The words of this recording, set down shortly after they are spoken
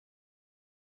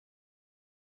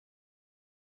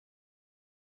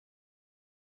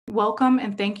Welcome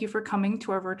and thank you for coming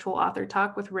to our virtual author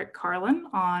talk with Rick Karlin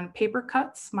on Paper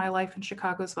Cuts, My Life in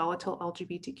Chicago's Volatile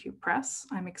LGBTQ Press.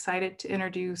 I'm excited to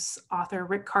introduce author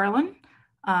Rick Karlin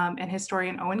and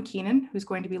historian Owen Keehnen, who's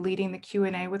going to be leading the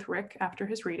Q&A with Rick after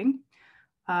his reading.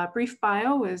 Brief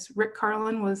bio is Rick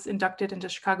Karlin was inducted into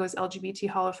Chicago's LGBT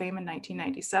Hall of Fame in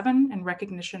 1997 in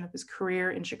recognition of his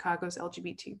career in Chicago's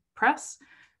LGBT press,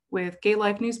 with Gay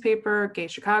Life newspaper, Gay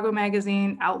Chicago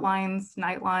magazine, Outlines,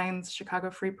 Nightlines, Chicago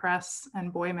Free Press,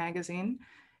 and Boy magazine.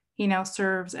 He now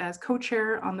serves as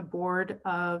co-chair on the board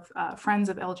of Friends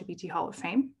of LGBT Hall of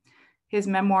Fame. His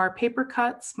memoir, Paper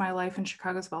Cuts, My Life in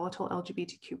Chicago's Volatile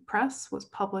LGBTQ Press, was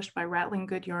published by Rattling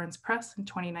Good Yarns Press in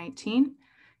 2019.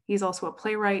 He's also a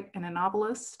playwright and a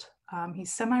novelist.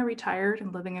 He's semi-retired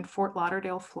and living in Fort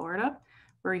Lauderdale, Florida,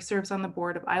 where he serves on the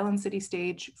board of Island City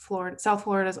Stage, South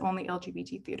Florida's only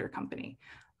LGBT theater company.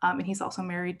 And he's also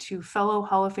married to fellow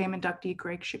Hall of Fame inductee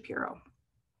Greg Shapiro.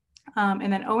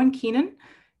 And then Owen Keehnen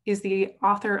is the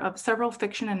author of several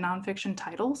fiction and nonfiction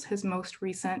titles, his most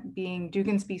recent being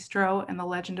Dugan's Bistro and The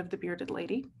Legend of the Bearded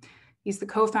Lady. He's the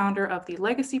co-founder of the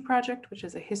Legacy Project, which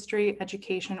is a history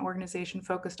education organization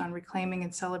focused on reclaiming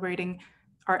and celebrating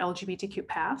our LGBTQ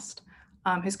past.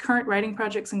 His current writing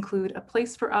projects include A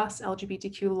Place for Us,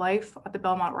 LGBTQ Life at the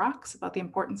Belmont Rocks, about the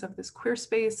importance of this queer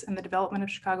space and the development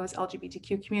of Chicago's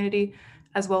LGBTQ community,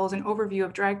 as well as an overview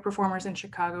of drag performers in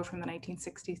Chicago from the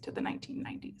 1960s to the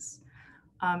 1990s.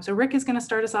 So Rick is going to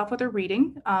start us off with a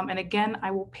reading. And again,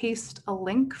 I will paste a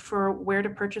link for where to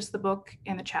purchase the book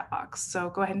in the chat box.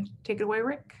 So go ahead and take it away,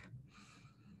 Rick.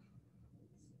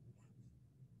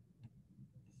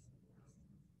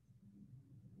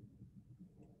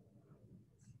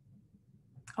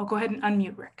 I'll go ahead and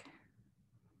unmute Rick.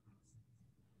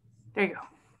 There you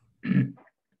go.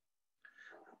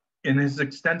 In his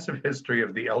extensive history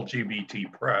of the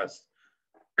LGBT press,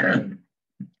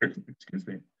 excuse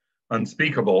me,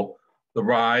 Unspeakable, The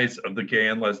Rise of the Gay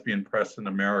and Lesbian Press in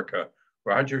America,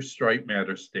 Roger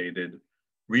Streitmatter stated,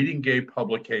 reading gay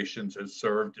publications has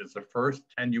served as the first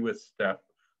tenuous step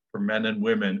for men and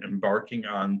women embarking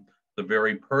on the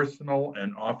very personal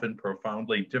and often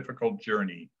profoundly difficult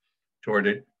journey toward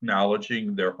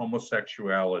acknowledging their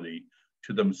homosexuality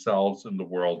to themselves and the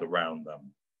world around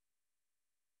them.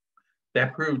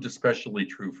 That proved especially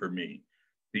true for me.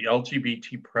 The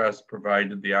LGBT press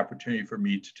provided the opportunity for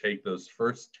me to take those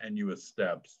first tenuous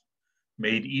steps,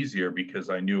 made easier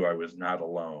because I knew I was not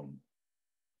alone.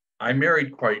 I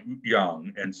married quite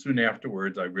young, and soon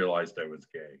afterwards I realized I was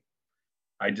gay.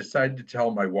 I decided to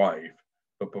tell my wife,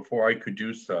 but before I could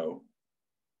do so,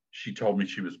 she told me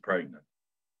she was pregnant.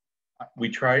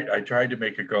 I tried to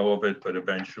make a go of it, but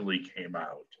eventually came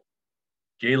out.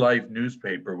 Gay Life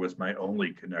newspaper was my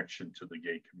only connection to the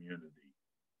gay community.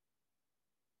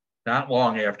 Not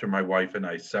long after my wife and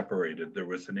I separated, there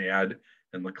was an ad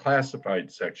in the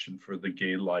classified section for the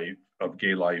Gay Life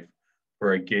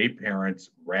for a gay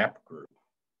parents rap group.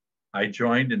 I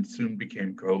joined and soon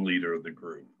became co-leader of the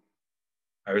group.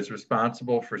 I was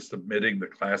responsible for submitting the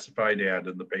classified ad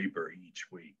in the paper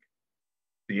each week.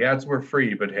 The ads were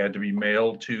free, but had to be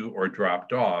mailed to or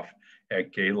dropped off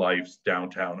at Gay Life's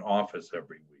downtown office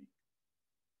every week.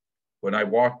 When I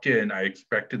walked in, I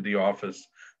expected the office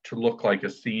to look like a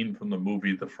scene from the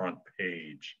movie The Front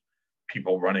Page,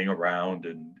 people running around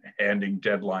and handing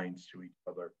deadlines to each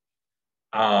other.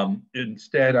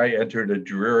 Instead, I entered a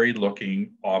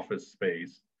dreary-looking office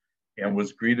space and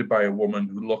was greeted by a woman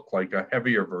who looked like a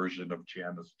heavier version of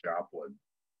Janis Joplin.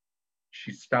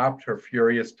 She stopped her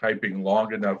furious typing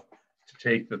long enough to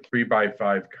take the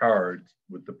 3x5 cards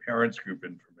with the parents group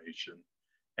information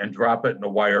and drop it in a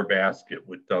wire basket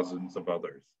with dozens of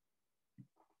others.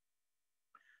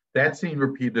 That scene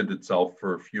repeated itself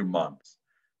for a few months.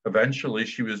 Eventually,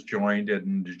 she was joined at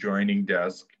an adjoining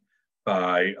desk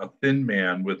by a thin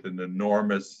man with an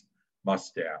enormous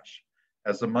mustache.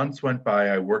 As the months went by,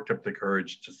 I worked up the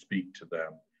courage to speak to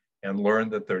them and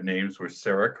learned that their names were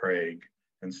Sarah Craig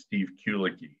and Steve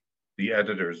Kulicki, the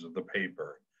editors of the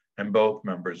paper, and both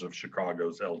members of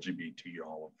Chicago's LGBT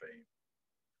Hall of Fame.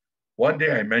 One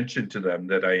day I mentioned to them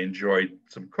that I enjoyed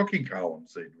some cooking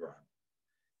columns they'd run.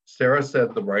 Sarah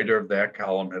said the writer of that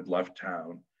column had left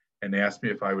town and asked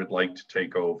me if I would like to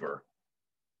take over.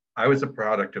 I was a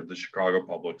product of the Chicago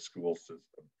public school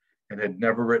system and had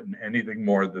never written anything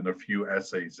more than a few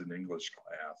essays in English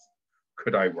class.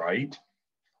 Could I write?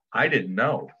 I didn't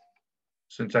know.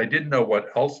 Since I didn't know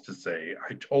what else to say,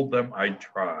 I told them I'd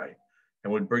try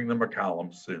and would bring them a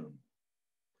column soon.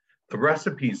 The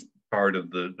recipes part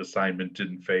of the assignment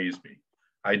didn't faze me.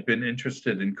 I'd been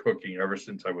interested in cooking ever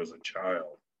since I was a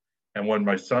child. And when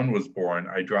my son was born,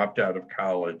 I dropped out of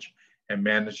college and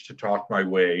managed to talk my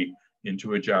way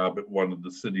into a job at one of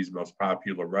the city's most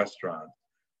popular restaurants,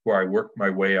 where I worked my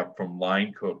way up from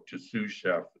line cook to sous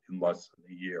chef in less than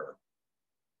a year.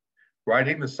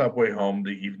 Riding the subway home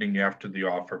the evening after the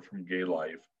offer from Gay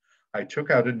Life, I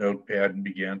took out a notepad and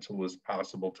began to list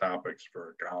possible topics for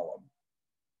a column.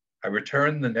 I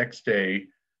returned the next day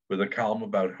with a column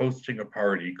about hosting a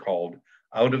party called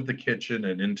Out of the Kitchen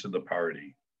and Into the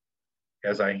Party.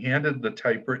 As I handed the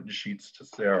typewritten sheets to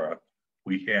Sarah,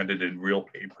 we handed in real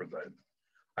paper then,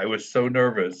 I was so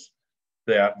nervous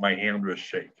that my hand was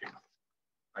shaking.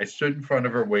 I stood in front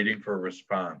of her waiting for a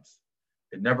response.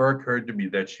 It never occurred to me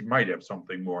that she might have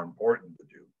something more important to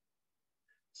do.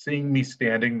 Seeing me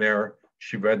standing there,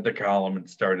 she read the column and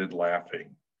started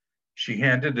laughing. She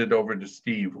handed it over to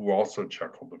Steve, who also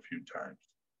chuckled a few times.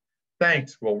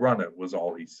 Thanks, we'll run it, was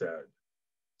all he said.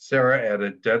 Sarah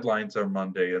added deadlines are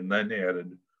Monday and then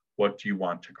added, what do you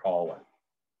want to call it?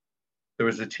 There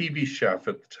was a TV chef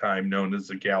at the time known as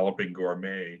the Galloping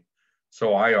Gourmet,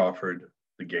 so I offered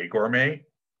the Gay Gourmet.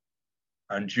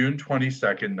 On June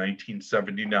 22nd,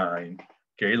 1979,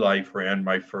 Gay Life ran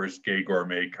my first Gay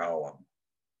Gourmet column.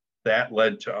 That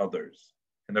led to others,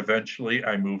 and eventually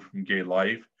I moved from Gay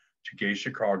Life to Gay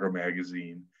Chicago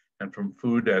magazine, and from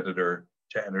food editor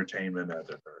to entertainment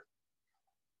editor.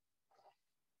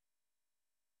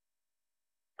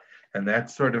 And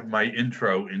that's sort of my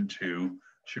intro into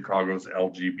Chicago's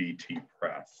LGBT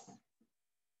press.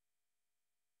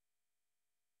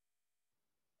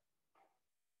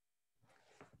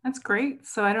 That's great.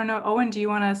 So I don't know, Owen, do you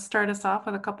want to start us off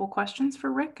with a couple questions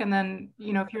for Rick? And then,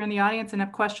 if you're in the audience and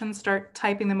have questions, start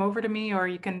typing them over to me, or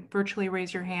you can virtually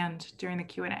raise your hand during the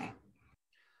Q&A.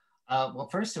 Well,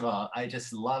 first of all, I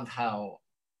just love how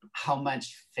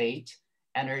much fate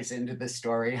enters into the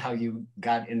story, how you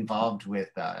got involved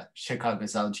with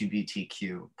Chicago's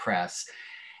LGBTQ press.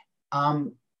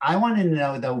 I want to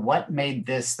know, though, what made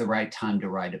this the right time to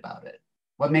write about it?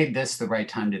 What made this the right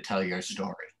time to tell your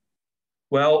story?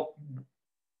 Well,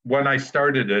 when I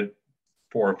started it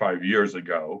 4 or 5 years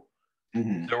ago,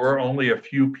 there were only a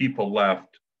few people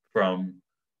left from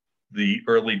the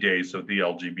early days of the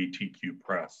LGBTQ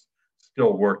press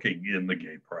still working in the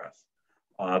gay press.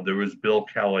 There was Bill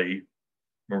Kelly,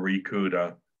 Marie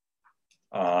Kuda,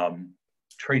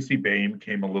 Tracy Bain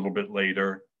came a little bit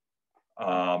later,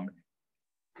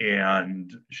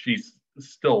 and she's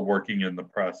still working in the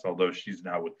press, although she's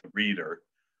now with the Reader.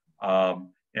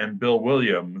 And Bill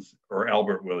Williams, or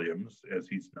Albert Williams, as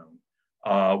he's known,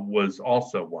 was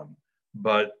also one.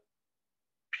 But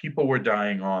people were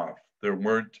dying off. There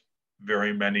weren't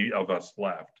very many of us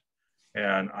left.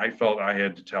 And I felt I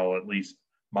had to tell at least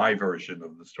my version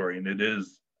of the story. And it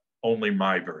is only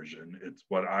my version. It's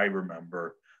what I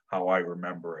remember, how I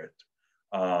remember it,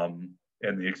 and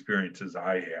the experiences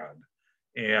I had.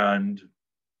 And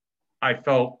I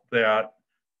felt that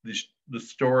the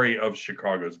story of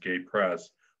Chicago's gay press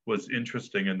was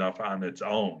interesting enough on its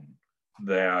own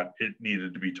that it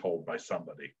needed to be told by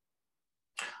somebody.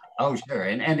 Oh, sure.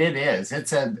 And it is.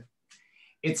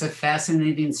 It's a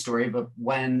fascinating story, but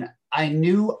when I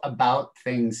knew about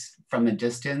things from a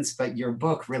distance, but your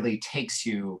book really takes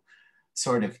you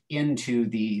sort of into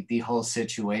the whole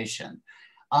situation.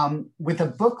 With a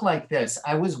book like this,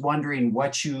 I was wondering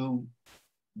what you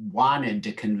wanted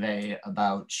to convey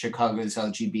about Chicago's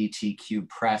LGBTQ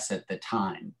press at the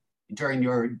time during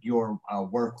your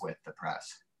work with the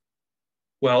press.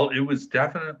 Well, it was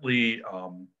definitely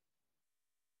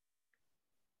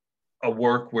a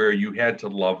work where you had to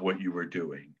love what you were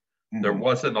doing. There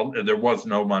was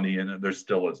no money in it. There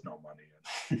still is no money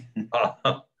in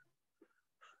it.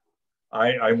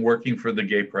 I'm working for the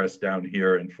gay press down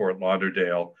here in Fort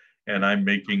Lauderdale, and I'm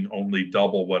making only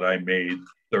double what I made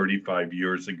 35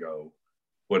 years ago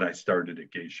when I started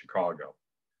at Gay Chicago,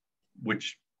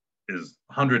 which is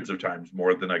hundreds of times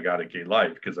more than I got at Gay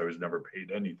Life because I was never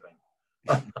paid anything.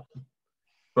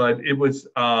 But it was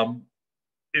a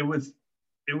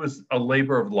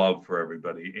labor of love for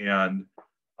everybody, and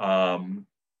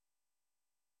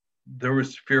there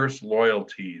was fierce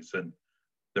loyalties, and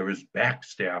there was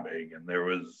backstabbing, and there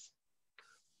was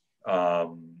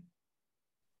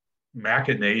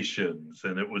machinations,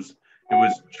 and it was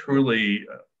truly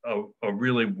a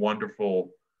really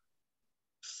wonderful,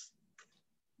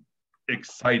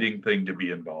 exciting thing to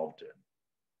be involved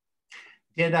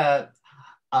in.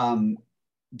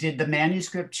 Did the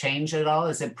manuscript change at all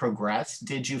as it progressed?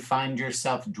 Did you find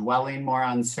yourself dwelling more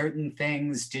on certain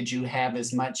things? Did you have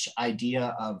as much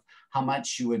idea of how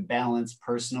much you would balance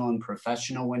personal and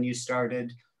professional when you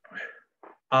started?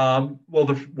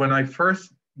 When I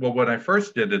first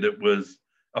did it, it was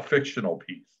a fictional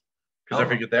piece because I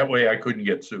figured that way I couldn't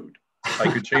get sued. I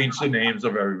could change the names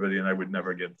of everybody and I would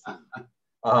never get sued.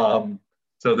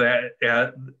 So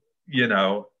that, you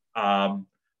know,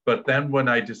 but then when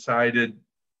I decided,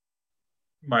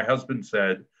 my husband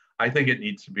said, I think it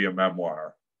needs to be a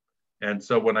memoir. And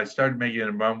so when I started making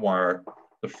a memoir,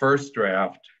 the first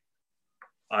draft,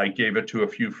 I gave it to a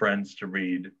few friends to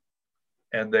read.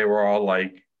 And they were all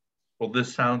like, well,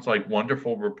 this sounds like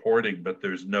wonderful reporting, but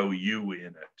there's no you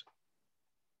in it.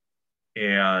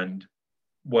 And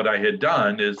what I had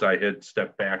done is I had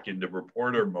stepped back into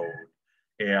reporter mode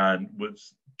and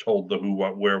was told the who,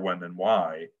 what, where, when, and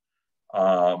why,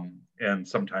 and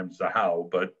sometimes the how,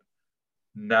 but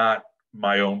not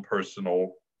my own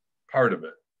personal part of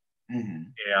it. Mm-hmm.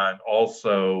 And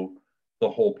also the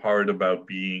whole part about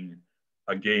being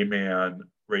a gay man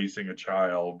raising a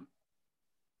child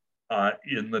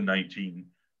in the 1970s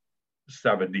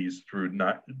through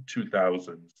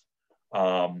 2000s,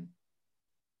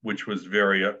 which was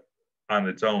very, on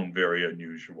its own, very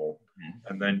unusual. Mm-hmm.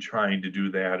 And then trying to do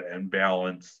that and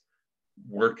balance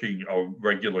working a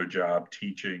regular job,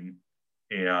 teaching,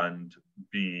 and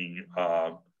being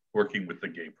working with the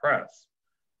gay press.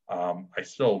 I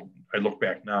look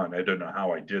back now and I don't know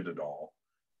how I did it all.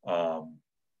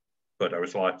 But I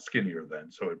was a lot skinnier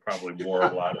then, so it probably wore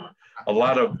a lot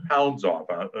of pounds off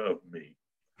of me.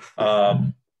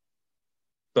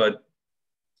 But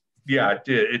yeah, it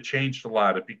did. It changed a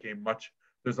lot. It became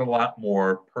there's a lot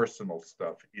more personal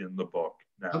stuff in the book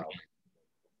now. Okay.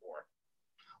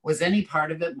 Was any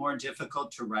part of it more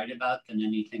difficult to write about than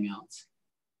anything else?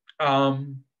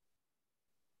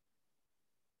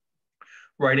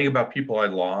 Writing about people I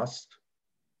lost,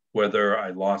 whether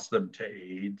I lost them to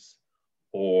AIDS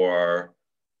or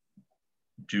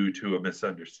due to a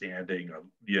misunderstanding of,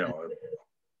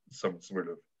 some sort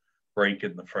of break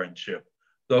in the friendship,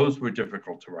 those were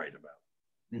difficult to write about.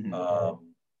 Mm-hmm.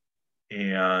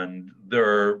 And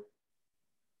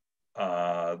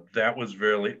that was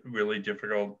really, really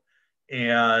difficult.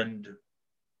 And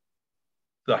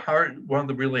one of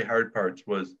the really hard parts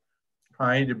was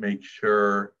trying to make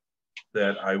sure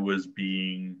that I was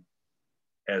being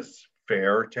as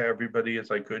fair to everybody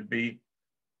as I could be,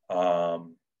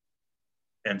 and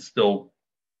still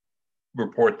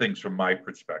report things from my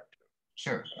perspective.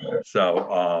 Sure.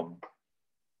 So,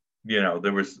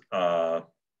 there was, I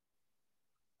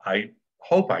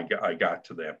hope I got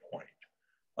to that point.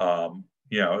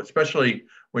 Especially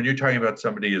when you're talking about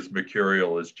somebody as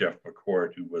mercurial as Jeff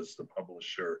McCourt, who was the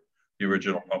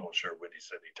original publisher of Windy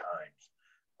City Times.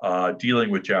 Dealing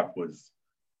with Jeff was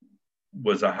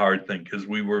a hard thing because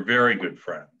we were very good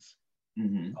friends.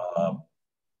 Mm-hmm.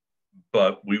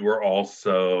 But we were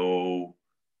also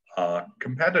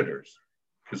competitors,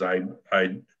 because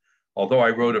although I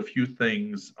wrote a few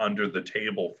things under the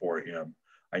table for him,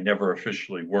 I never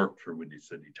officially worked for Windy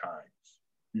City Times.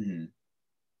 Mm-hmm.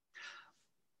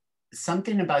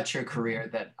 Something about your career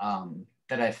that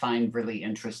I find really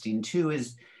interesting too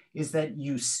is that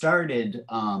you started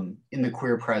in the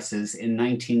queer presses in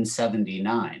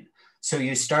 1979. So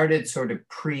you started sort of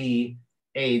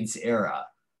pre-AIDS era.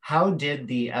 How did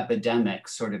the epidemic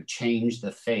sort of change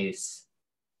the face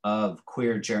of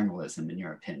queer journalism, in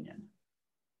your opinion?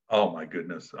 Oh my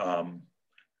goodness.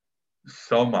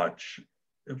 So much.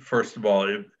 First of all,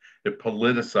 it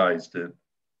politicized it.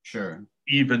 Sure.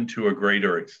 Even to a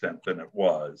greater extent than it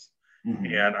was. Mm-hmm.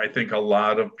 And I think a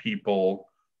lot of people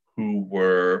who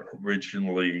were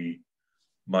originally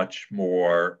much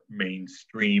more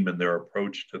mainstream in their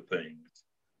approach to things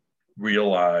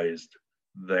realized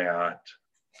that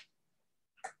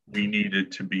we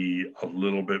needed to be a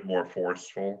little bit more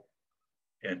forceful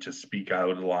and to speak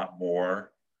out a lot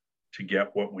more to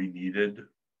get what we needed,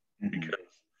 mm-hmm.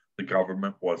 because the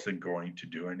government wasn't going to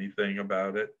do anything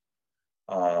about it.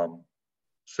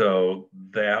 So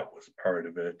that was part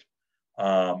of it.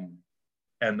 And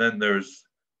then there's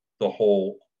the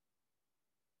whole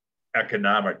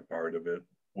economic part of it,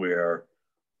 where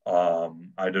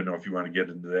I don't know if you want to get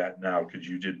into that now, because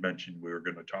you did mention we were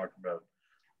going to talk about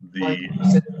the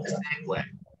segue.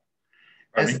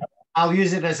 I'll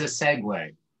use it as a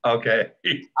segue. Okay.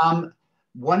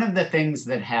 One of the things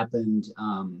that happened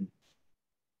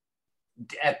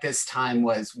at this time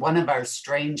was one of our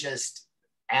strangest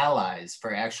allies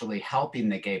for actually helping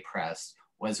the gay press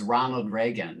was Ronald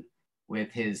Reagan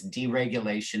with his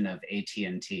deregulation of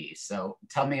AT&T. So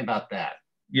tell me about that.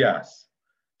 Yes.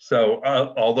 So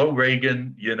although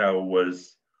Reagan,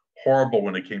 was horrible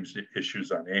when it came to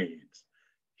issues on AIDS,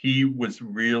 he was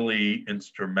really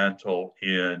instrumental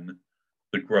in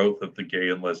the growth of the gay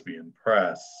and lesbian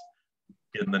press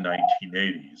in the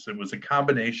 1980s. It was a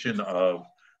combination of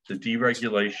the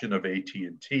deregulation of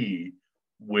AT&T,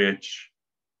 which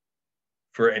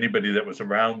for anybody that was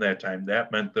around that time,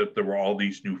 that meant that there were all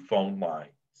these new phone lines.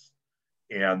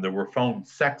 And there were phone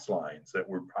sex lines that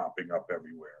were popping up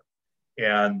everywhere.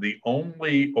 And the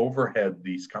only overhead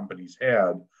these companies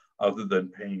had, other than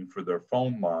paying for their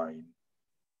phone line,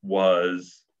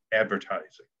 was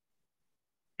advertising.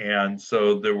 And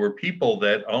so there were people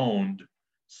that owned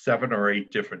 7 or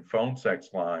 8 different phone sex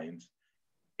lines,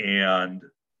 and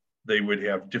they would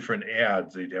have different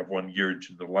ads. They'd have one geared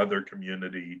to the leather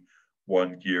community,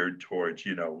 one geared towards,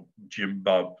 gym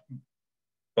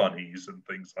bunnies and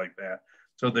things like that.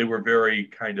 So they were very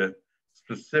kind of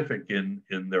specific in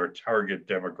their target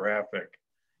demographic.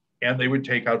 And they would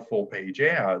take out full page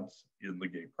ads in the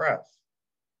gay press.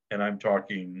 And I'm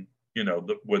talking,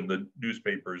 when the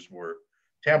newspapers were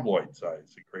tabloid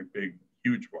size, the great big,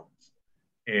 huge ones.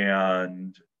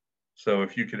 And so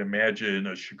if you can imagine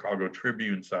a Chicago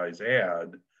Tribune size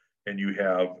ad, and you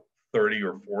have 30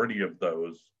 or 40 of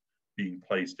those being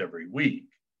placed every week,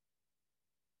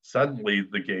 suddenly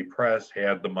the gay press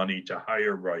had the money to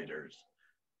hire writers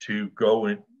to go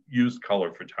and use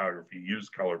color photography, use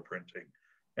color printing.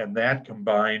 And that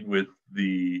combined with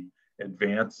the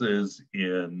advances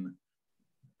in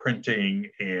printing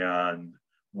and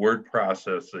word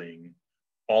processing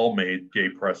all made gay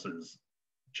presses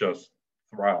just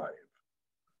thrive.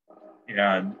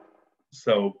 And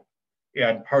so,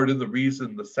 and part of the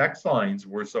reason the sex lines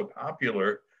were so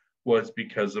popular was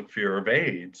because of fear of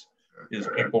AIDS, is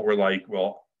people were like,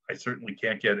 well, I certainly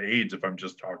can't get AIDS if I'm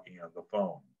just talking on the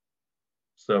phone.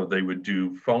 So they would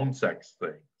do phone sex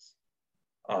things.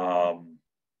 And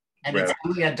it's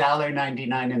only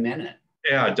 $1.99 a minute.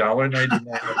 Yeah,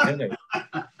 $1.99 a minute.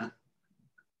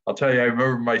 I'll tell you, I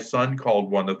remember my son called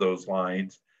one of those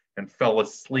lines and fell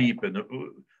asleep, and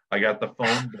I got the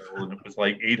phone bill, and it was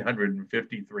like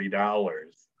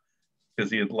 $853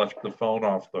 because he had left the phone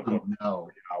off the hook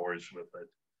for 3 hours with it.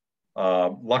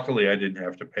 Luckily, I didn't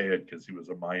have to pay it because he was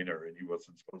a minor and he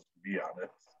wasn't supposed to be on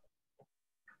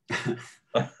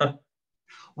it.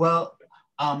 Well,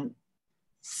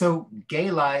 so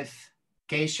Gay Life,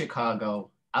 Gay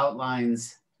Chicago,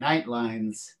 Outlines,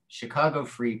 Nightlines, Chicago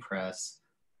Free Press.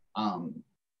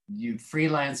 You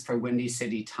freelanced for Windy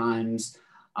City Times.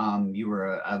 You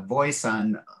were a voice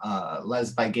on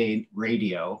Les by Gay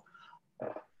Radio.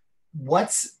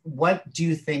 What do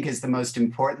you think is the most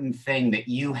important thing that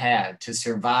you had to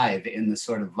survive in the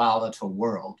sort of volatile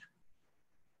world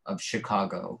of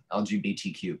Chicago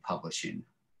LGBTQ publishing?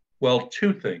 Well,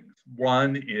 2 things.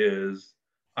 One is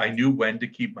I knew when to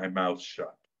keep my mouth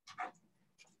shut,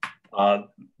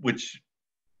 which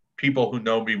people who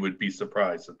know me would be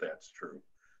surprised that that's true,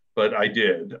 but I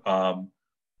did.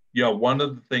 One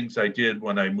of the things I did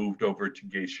when I moved over to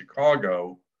Gay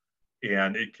Chicago,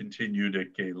 and it continued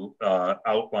at Gay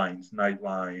Outlines,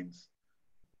 Nightlines,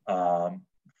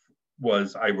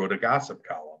 was I wrote a gossip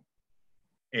column.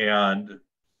 And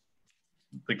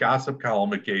the gossip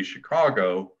column at Gay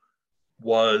Chicago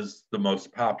was the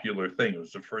most popular thing. It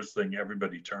was the first thing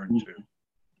everybody turned to.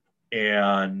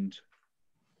 And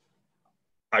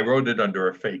I wrote it under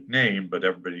a fake name, but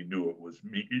everybody knew it was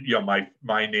me.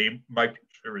 My name, my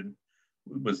picture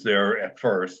was there at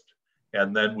first.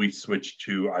 And then we switched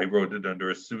to, I wrote it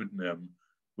under a pseudonym,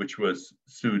 which was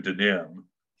pseudonym,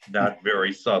 not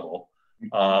very subtle.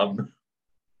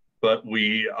 But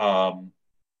we, and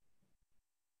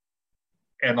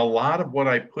a lot of what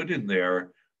I put in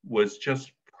there was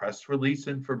just press release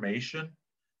information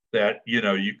that,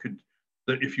 you could,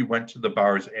 that if you went to the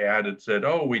bar's ad, it said,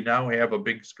 oh, we now have a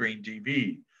big screen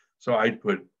TV. So I'd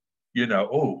put,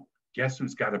 oh, guess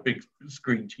who's got a big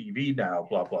screen TV now,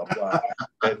 blah, blah, blah.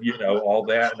 And, all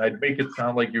that. And I'd make it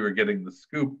sound like you were getting the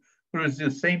scoop. But it was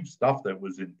the same stuff that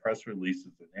was in press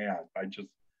releases and ads. I just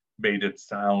made it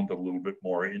sound a little bit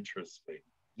more interesting.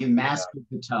 You mastered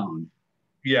the tone.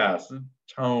 Yes,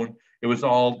 tone. It was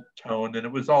all tone. And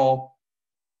it was all,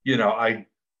 I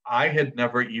had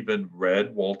never even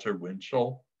read Walter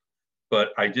Winchell,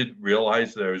 but I didn't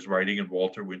realize that I was writing in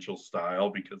Walter Winchell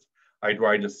style, because I'd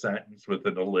write a sentence with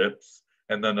an ellipse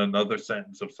and then another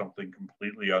sentence of something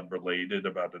completely unrelated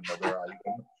about another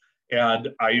item. And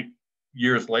I,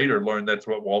 years later, learned that's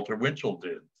what Walter Winchell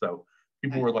did. So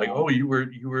people were like, oh, you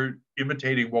were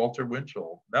imitating Walter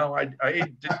Winchell. No, I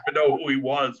didn't even know who he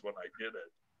was when I did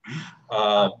it.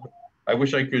 I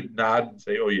wish I could nod and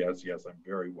say, oh, yes, I'm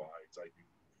very wise.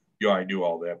 I knew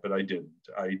all that, but I didn't.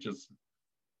 I just,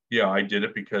 I did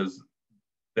it because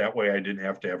that way I didn't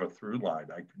have to have a through line.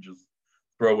 I could just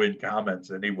throw in comments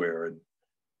anywhere and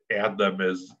add them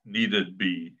as needed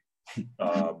be,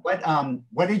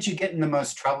 What did you get in the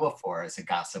most trouble for as a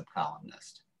gossip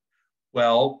columnist?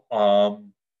 Well,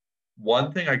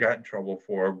 one thing I got in trouble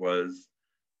for was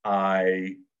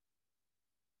I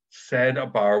said a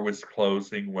bar was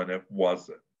closing when it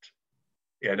wasn't.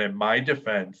 And in my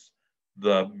defense,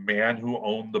 the man who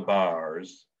owned the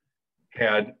bars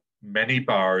had many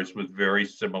bars with very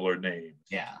similar names.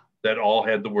 Yeah. That all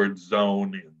had the word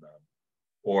zone in them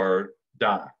or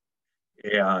dock.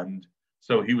 And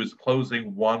so he was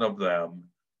closing one of them,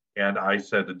 and I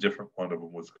said a different one of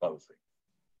them was closing.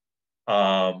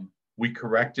 We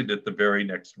corrected it the very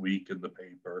next week in the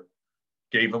paper,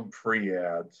 gave him free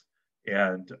ads,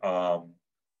 and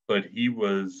but he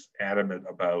was adamant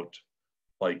about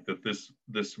like that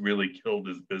this really killed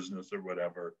his business or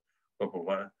whatever. But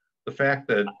the fact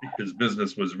that his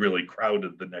business was really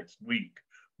crowded the next week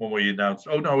when we announced,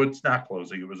 oh no, it's not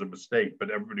closing, it was a mistake,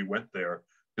 but everybody went there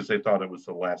because they thought it was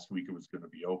the last week it was going to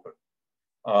be open.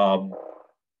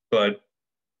 But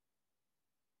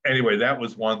anyway, that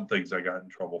was one thing I got in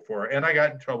trouble for. And I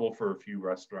got in trouble for a few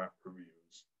restaurant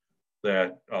reviews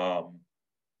that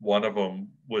one of them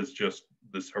was just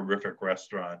this horrific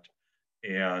restaurant.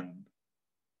 And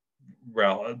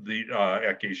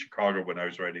at Gay Chicago when I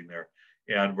was writing there,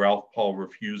 and Ralph Paul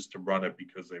refused to run it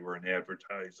because they were an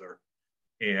advertiser.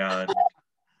 And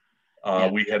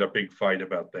we had a big fight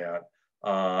about that.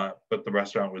 But the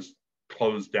restaurant was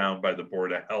closed down by the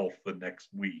Board of Health the next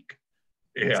week.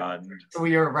 And so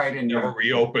you're right in never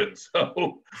reopened.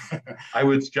 So I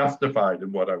was justified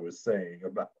in what I was saying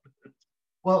about it.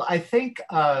 Well, I think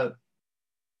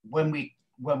when we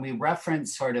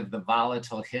reference sort of the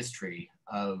volatile history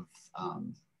of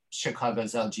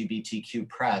Chicago's LGBTQ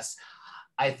press,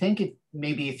 I think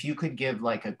maybe if you could give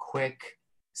like a quick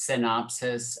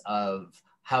synopsis of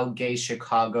how Gay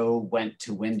Chicago went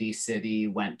to Windy City,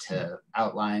 went to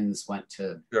Outlines, went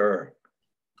to sure.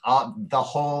 The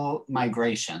whole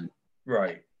migration.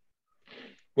 Right.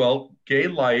 Well, Gay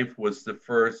Life was the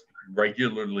first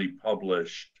regularly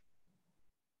published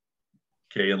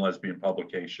gay and lesbian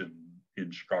publication in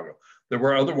Chicago. There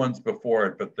were other ones before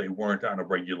it, but they weren't on a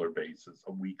regular basis,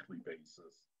 a weekly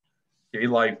basis. Gay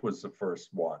Life was the first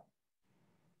one.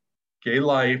 Gay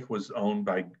Life was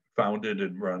founded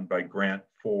and run by Grant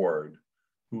Ford,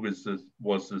 who was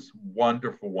this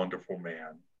wonderful, wonderful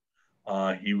man.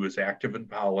 He was active in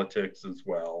politics as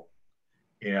well.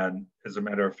 And as a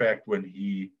matter of fact,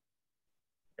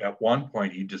 at one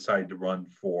point, he decided to run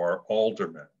for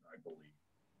alderman, I believe.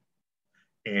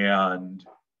 And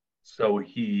so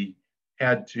he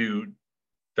had to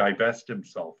divest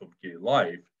himself of Gay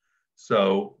Life.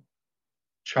 So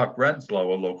Chuck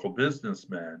Renslow, a local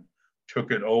businessman,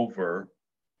 took it over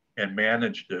and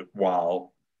managed it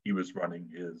while he was running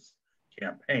his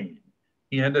campaign.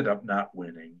 He ended up not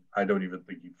winning. I don't even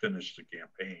think he finished the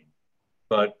campaign,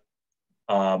 but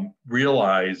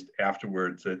realized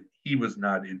afterwards that he was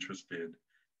not interested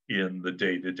in the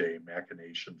day-to-day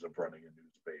machinations of running a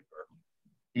newspaper.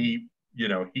 He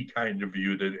kind of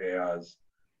viewed it as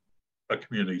a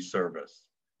community service,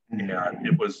 and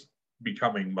it was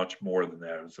becoming much more than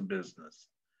that. It was a business.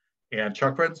 And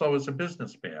Chuck Renslow was a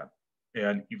businessman,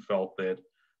 and he felt that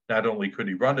not only could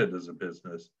he run it as a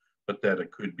business, but that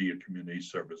it could be a community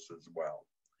service as well.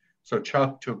 So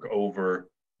Chuck took over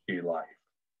Gay Life.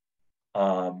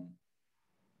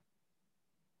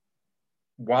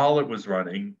 While it was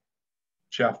running,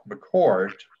 Jeff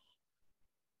McCourt,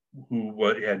 who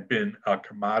had been a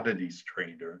commodities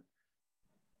trader,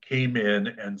 came in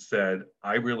and said,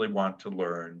 I really want to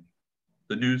learn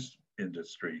the news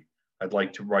industry. I'd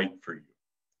like to write for you.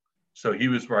 So he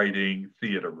was writing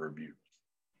theater reviews.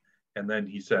 And then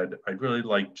he said, I'd really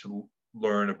like to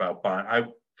learn about buying.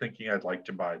 I'm thinking I'd like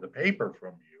to buy the paper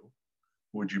from you.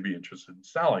 Would you be interested in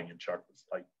selling? And Chuck was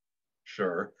like,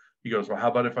 sure. He goes, well, how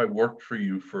about if I work for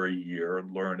you for a year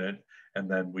and learn it, and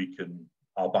then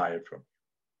I'll buy it from you.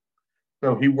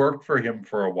 So he worked for him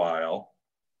for a while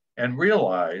and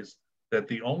realized that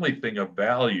the only thing of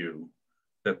value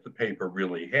that the paper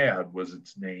really had was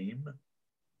its name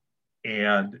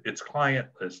and its client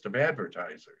list of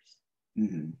advertisers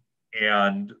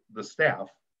and the staff.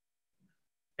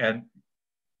 And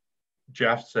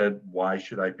Jeff said, why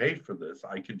should I pay for this?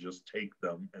 I can just take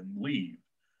them and leave.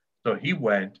 So he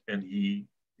went and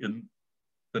in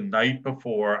the night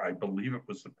before, I believe it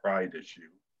was the Pride issue,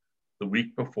 the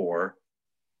week before,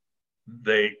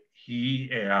 he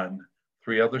and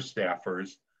 3 other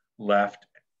staffers left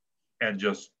and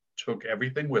just took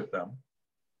everything with them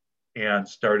and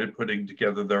started putting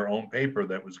together their own paper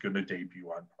that was going to debut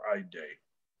on Pride Day.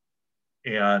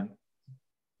 And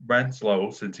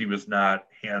Renslow, since he was not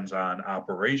hands-on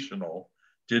operational,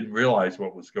 didn't realize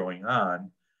what was going on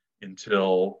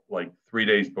until like 3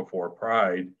 days before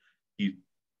Pride. He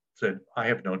said, I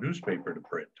have no newspaper to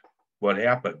print. What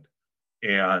happened?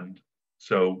 And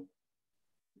so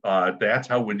that's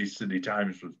how Windy City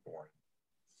Times was born.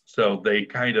 So they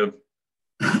kind of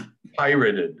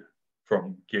pirated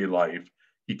from Gay Life.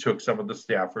 He took some of the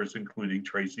staffers, including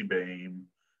Tracy Bain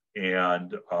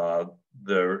and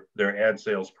their ad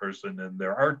salesperson and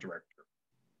their art director,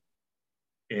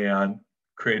 and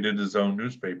created his own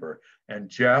newspaper. And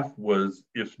Jeff was,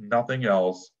 if nothing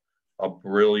else, a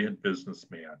brilliant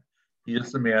businessman. He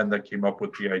is the man that came up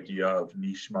with the idea of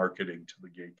niche marketing to the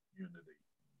gay community.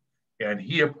 And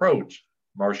he approached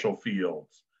Marshall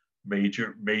Fields,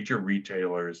 major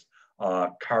retailers,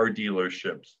 car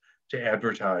dealerships to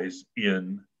advertise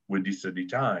in Windy City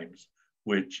Times,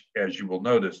 which, as you will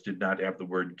notice, did not have the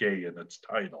word gay in its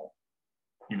title,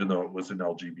 even though it was an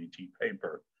LGBT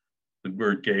paper. The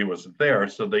word gay wasn't there,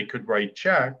 so they could write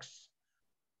checks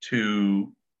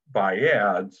to buy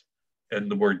ads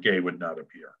and the word gay would not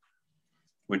appear,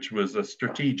 which was a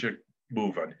strategic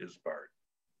move on his part.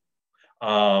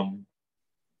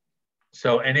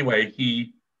 So anyway,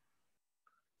 he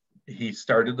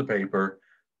started the paper.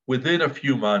 Within a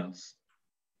few months,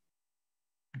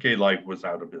 Gay Life was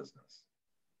out of business.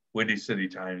 Windy City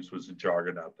Times was a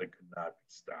juggernaut that could not be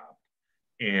stopped.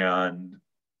 And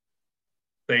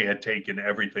they had taken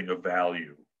everything of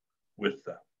value with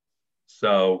them.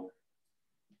 So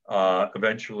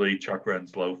eventually Chuck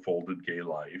Renslow folded Gay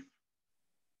Life.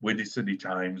 Windy City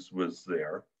Times was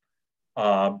there.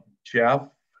 Jeff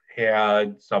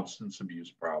had substance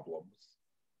abuse problems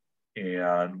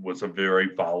and was a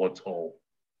very volatile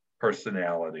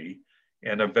personality.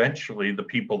 And eventually the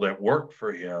people that worked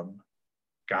for him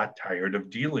got tired of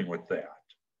dealing with that.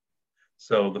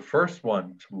 So the first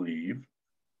one to leave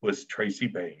was Tracy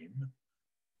Bain,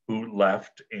 who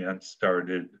left and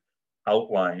started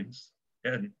Outlines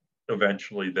and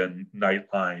eventually then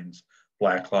Nightlines,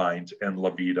 Black Lines, and La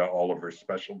Vida, all of her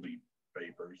specialty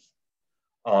papers.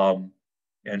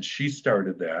 And she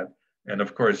started that. And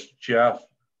of course, Jeff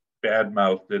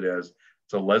badmouthed it as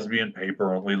it's a lesbian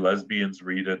paper, only lesbians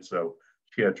read it. So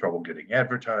she had trouble getting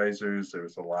advertisers. There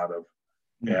was a lot of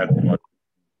bad blood.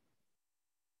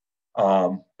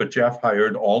 But Jeff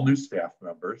hired all new staff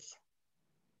members.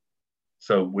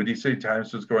 So Windy City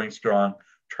Times was going strong.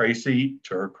 Tracy,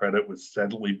 to her credit, was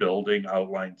steadily building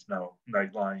Outlines, now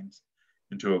Nightlines,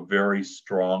 into a very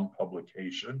strong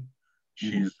publication.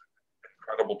 She's an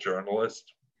incredible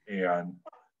journalist and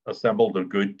assembled a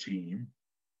good team.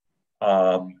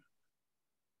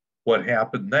 What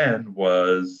happened then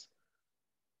was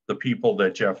the people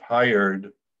that Jeff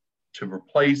hired to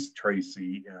replace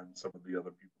Tracy and some of the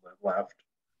other people that left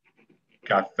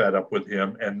got fed up with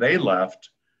him, and they left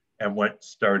and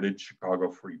started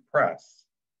Chicago Free Press,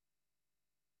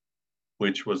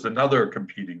 which was another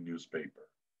competing newspaper.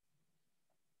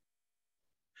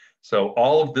 So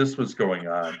all of this was going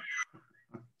on.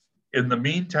 In the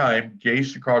meantime, Gay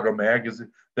Chicago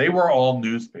Magazine, they were all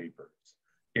newspapers.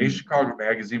 Gay Chicago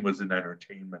Magazine was an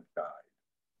entertainment guide.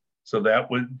 So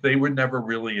they were never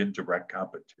really in direct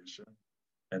competition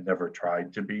and never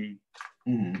tried to be.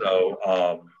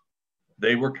 So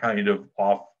they were kind of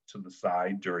off to the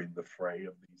side during the fray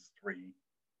of these three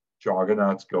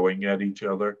juggernauts going at each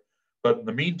other. But in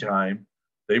the meantime,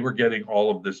 they were getting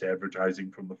all of this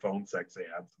advertising from the phone sex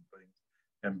ads and things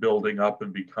and building up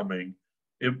and becoming,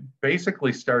 it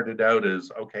basically started out as,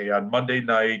 okay, on Monday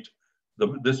night,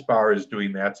 this bar is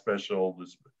doing that special,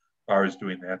 this bar is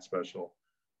doing that special.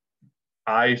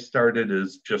 I started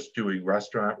as just doing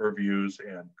restaurant reviews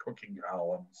and cooking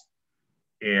columns.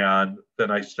 And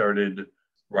then I started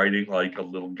writing like a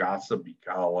little gossipy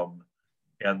column.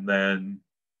 And then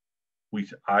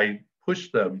I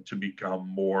pushed them to become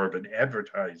more of an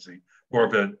advertising, more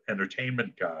of an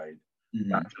entertainment guide,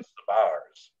 not just the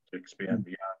bars, to expand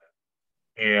beyond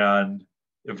it. And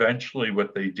eventually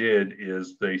what they did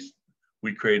is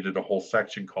we created a whole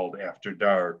section called After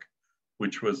Dark,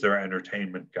 which was their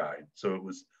entertainment guide. So it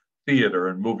was theater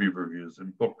and movie reviews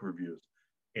and book reviews.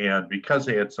 And because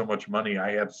they had so much money,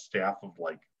 I had a staff of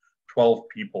like 12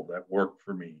 people that worked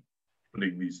for me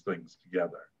putting these things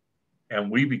together.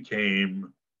 And we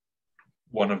became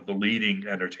one of the leading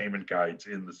entertainment guides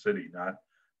in the city,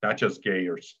 not just gay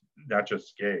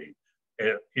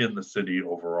in the city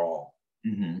overall.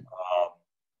 And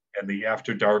the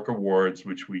After Dark Awards,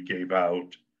 which we gave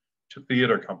out to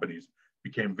theater companies,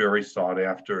 became very sought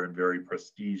after and very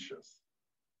prestigious.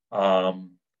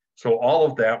 So all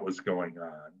of that was going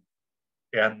on.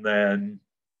 And then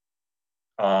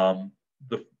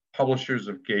the publishers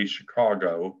of Gay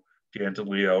Chicago Dan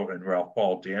DeLeo and Ralph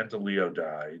Paul. Dan DeLeo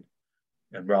died,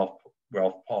 and Ralph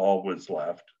Paul was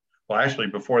left. Well, actually,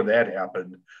 before that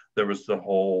happened, there was the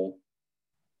whole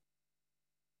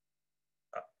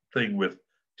thing with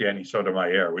Danny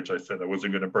Sotomayor, which I said I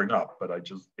wasn't going to bring up, but I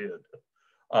just did,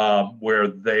 where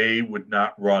they would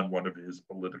not run one of his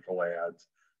political ads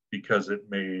because it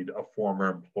made a former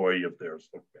employee of theirs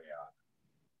look bad.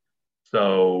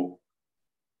 So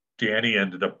Danny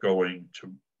ended up going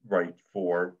to write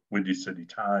for Windy City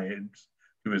Times,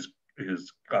 do his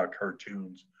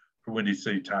cartoons for Windy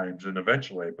City Times, and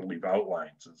eventually, I believe,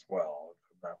 outlines as well,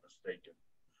 if I'm not mistaken.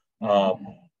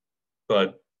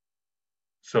 But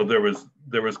so there was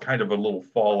kind of a little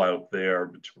fallout there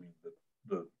between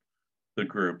the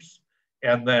groups,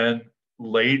 and then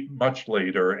much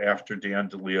later, after Dan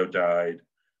DeLeo died,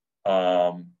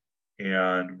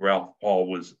 and Ralph Paul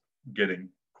was getting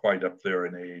quite up there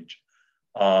in age,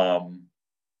 one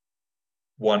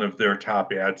of their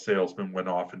top ad salesmen went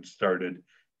off and started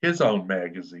his own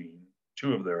magazine.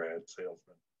 Two of their ad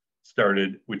salesmen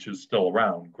started, which is still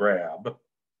around, Grab,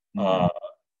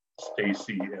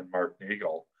 Stacy and Mark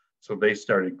Nagel. So they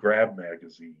started Grab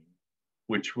magazine,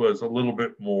 which was a little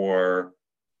bit more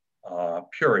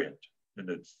prurient in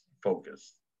its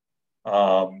focus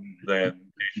than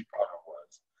Chicago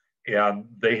was. And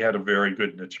they had a very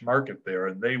good niche market there,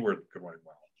 and they were going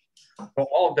well. So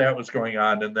all of that was going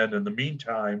on. And then in the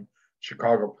meantime,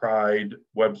 Chicago Pride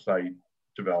website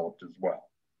developed as well.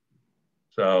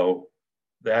 So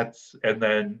and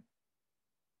then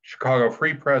Chicago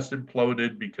Free Press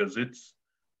imploded because its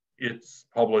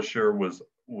publisher was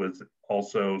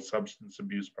also substance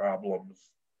abuse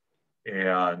problems.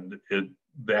 And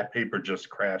that paper just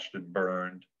crashed and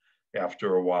burned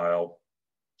after a while.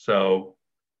 So,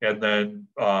 and then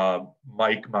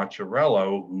Mike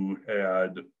Macchiarello, who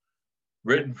had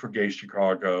written for Gay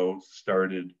Chicago,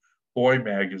 started Boy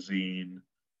Magazine,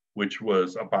 which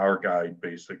was a bar guide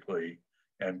basically,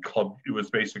 and it was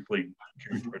basically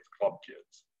geared towards club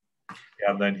kids.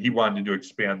 And then he wanted to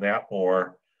expand that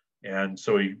more. And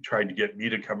so he tried to get me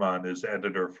to come on as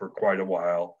editor for quite a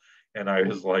while. And I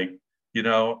was like,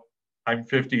 I'm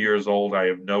 50 years old. I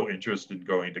have no interest in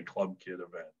going to club kid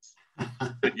events.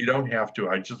 But you don't have to.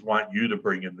 I just want you to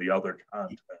bring in the other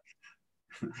content.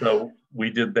 So we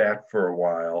did that for a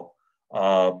while,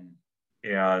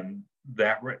 and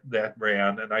that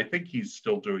ran, and I think he's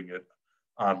still doing it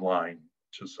online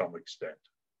to some extent.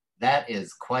 That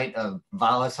is quite a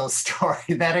volatile story.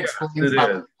 That explains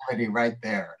volatility right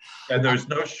there. And there's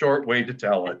no short way to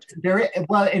tell it.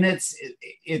 Well, and it's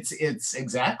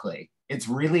exactly. It's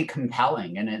really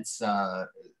compelling, and it's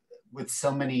with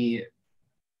so many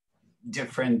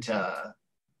different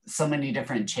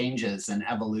changes and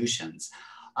evolutions.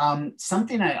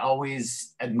 Something I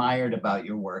always admired about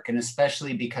your work, and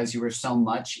especially because you were so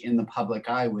much in the public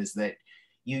eye, was that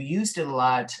you used it a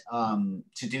lot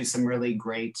to do some really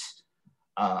great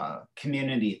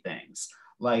community things,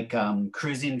 like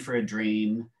Cruising for a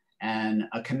Dream and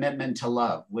A Commitment to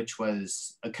Love, which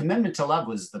was, A Commitment to Love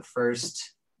was the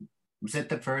first, was it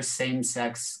the first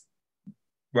same-sex?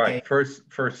 Right, first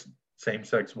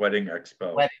same-sex wedding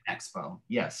expo. Wedding expo,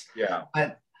 yes. Yeah.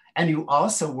 And you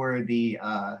also were the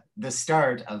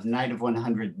start of Night of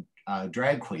 100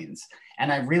 Drag Queens.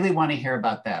 And I really want to hear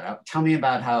about that. Tell me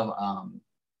about how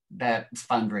that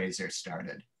fundraiser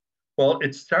started. Well,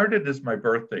 it started as my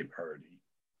birthday party.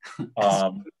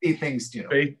 Things do.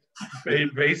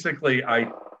 Basically,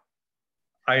 I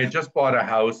had just bought a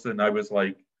house, and I was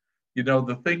like,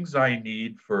 the things I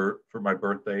need for my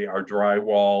birthday are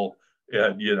drywall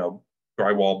and,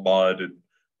 drywall mud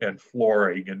and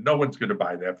flooring, and no one's going to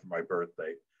buy that for my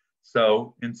birthday.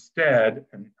 So instead,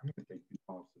 and I'm going to take these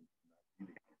off.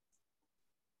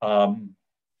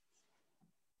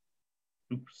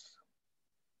 Oops.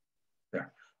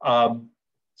 There.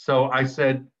 So I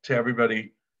said to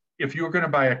everybody, if you were going to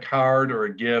buy a card or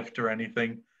a gift or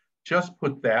anything, just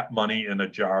put that money in a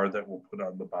jar that we'll put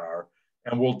on the bar,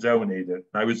 and we'll donate it.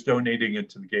 And I was donating it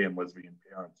to the Gay and Lesbian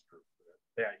Parents Group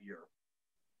that year.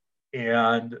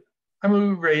 And we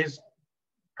raised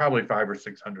probably $500 or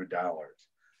 $600.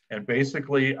 And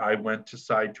basically, I went to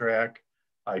Sidetrack.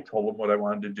 I told them what I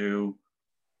wanted to do.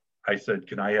 I said,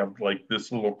 can I have like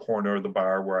this little corner of the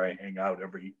bar where I hang out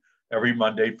every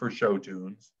Monday for show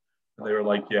tunes? And they were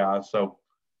like, yeah. So,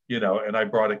 and I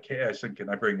brought a cake. I said, can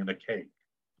I bring in a cake?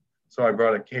 So I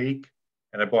brought a cake,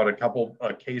 and I bought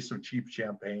a case of cheap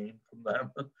champagne from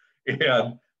them.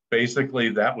 And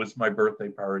basically that was my birthday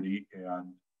party.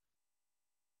 And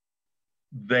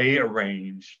they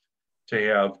arranged to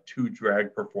have 2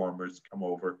 drag performers come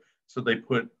over. So they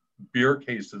put beer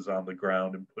cases on the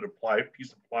ground and put a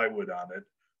piece of plywood on it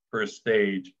for a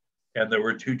stage. And there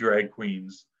were two drag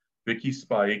queens, Vicky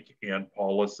Spike and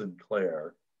Paula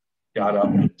Sinclair, got up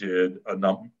and did a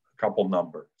couple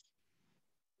numbers.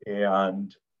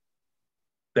 And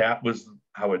that was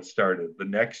how it started. The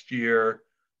next year,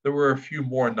 there were a few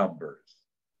more numbers,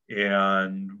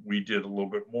 and we did a little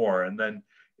bit more. And then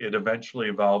it eventually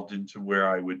evolved into where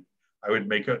I would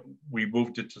we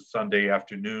moved it to Sunday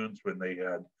afternoons when they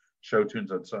had show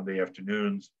tunes on Sunday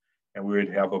afternoons, and we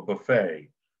would have a buffet.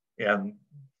 And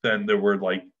then there were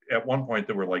at one point,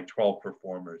 there were 12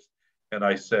 performers. And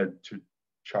I said to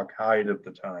Chuck Hyde at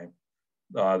the time,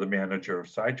 the manager of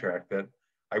Sidetrack, that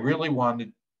I really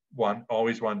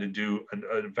always wanted to do an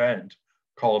event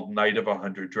called Night of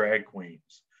 100 Drag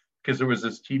Queens, because there was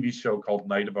this TV show called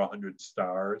Night of 100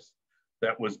 Stars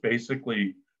that was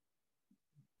basically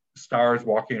stars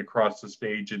walking across the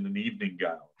stage in an evening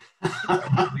gown.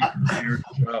 Weird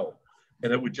show.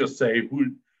 And it would just say,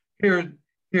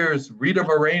 here's Rita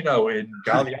Moreno in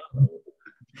Galliano,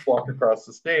 walk across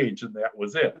the stage, and that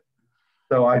was it.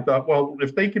 So I thought, well,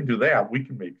 if they can do that, we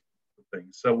can make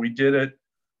things. So we did it,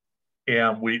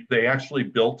 and they actually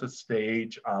built a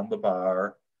stage on the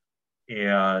bar,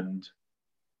 and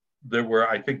there were,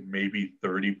 I think, maybe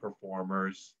 30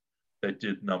 performers that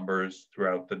did numbers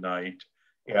throughout the night.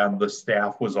 And the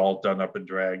staff was all done up in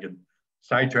drag, and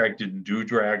Sidetrack didn't do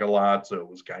drag a lot, so it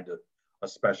was kind of a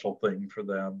special thing for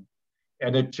them.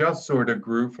 And it just sort of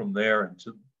grew from there, and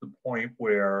to the point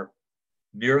where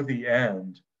near the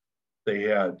end, they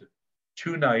had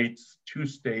 2 nights, 2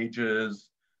 stages,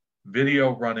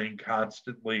 video running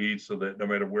constantly, so that no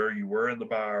matter where you were in the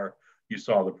bar, you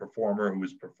saw the performer who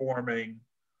was performing.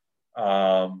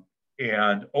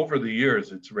 And over the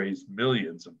years, it's raised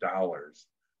millions of dollars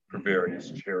for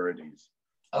various charities.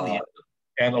 Oh, yeah.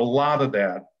 And a lot of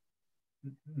that,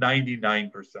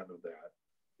 99% of that,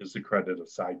 is the credit of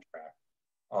Sidetrack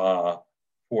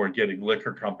for getting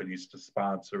liquor companies to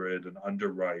sponsor it and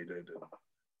underwrite it.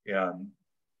 And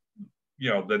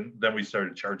then we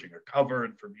started charging a cover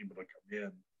and for people to come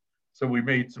in. So we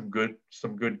made some good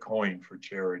coin for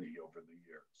charity over the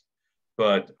years.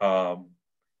 But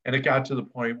and it got to the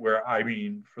point where,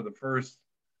 for the first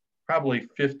probably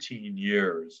 15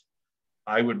 years,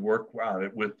 I would work on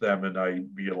it with them, and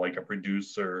I'd be like a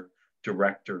producer,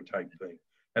 director type thing.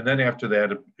 And then after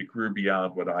that, it grew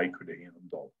beyond what I could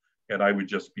handle, and I would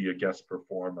just be a guest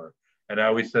performer. And I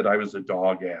always said I was a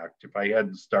dog act. If I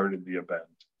hadn't started the event,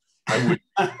 I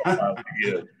wouldn't be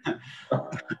in.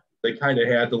 They kind of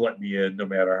had to let me in, no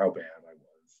matter how bad I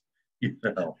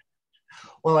was,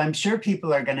 Well, I'm sure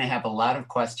people are going to have a lot of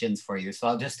questions for you, so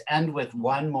I'll just end with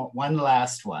one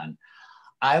last one.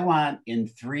 I want, in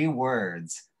 3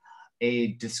 words,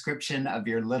 a description of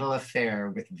your little affair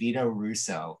with Vito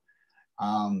Russo.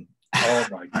 Oh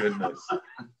my goodness.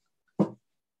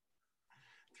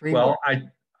 3 well, words.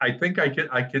 I think I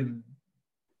can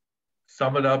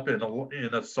sum it up in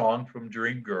a song from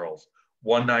Dreamgirls,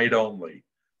 One Night Only.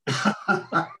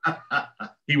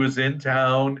 He was in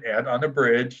town at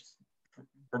Unabridged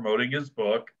promoting his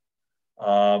book.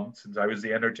 Since I was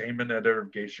the entertainment editor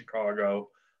of Gay Chicago,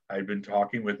 I'd been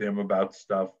talking with him about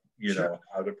stuff, Sure.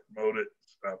 how to promote it and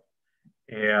stuff.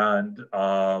 And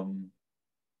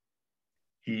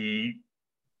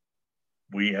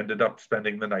we ended up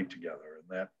spending the night together,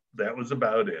 and that was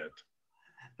about it.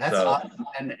 That's awesome.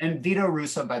 And Vito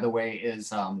Russo, by the way,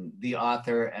 is the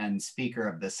author and speaker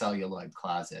of The Celluloid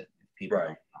Closet. People right.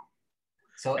 Don't know.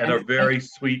 So, and a very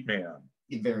sweet man.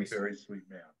 Very sweet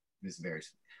man. He's very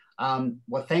sweet.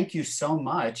 Well, thank you so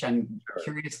much. I'm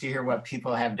curious to hear what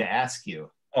people have to ask you.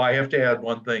 Oh, I have to add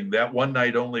one thing. That One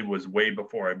Night Only was way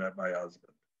before I met my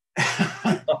husband.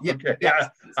 Okay. Yes.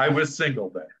 I was single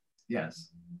then.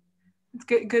 Yes. It's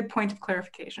good point of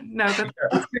clarification. No, that's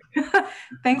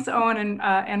thanks, Owen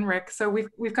and Rick. So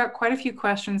we've got quite a few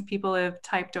questions people have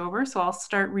typed over. So I'll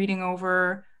start reading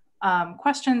over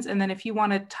questions, and then if you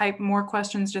want to type more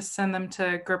questions, just send them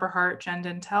to Gerberhart, Jen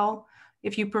Dentel.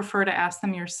 If you prefer to ask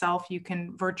them yourself, you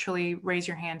can virtually raise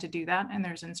your hand to do that, and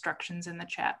there's instructions in the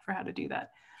chat for how to do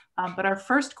that. But our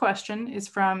first question is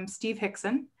from Steve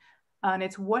Hickson, and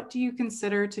it's, what do you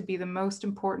consider to be the most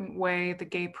important way the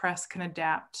gay press can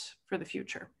adapt for the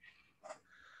future?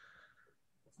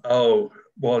 Oh,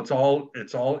 well, it's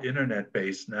all internet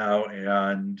based now,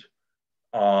 and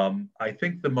I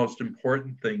think the most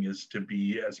important thing is to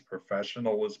be as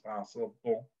professional as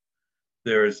possible.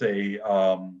 There's a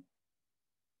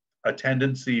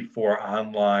tendency for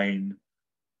online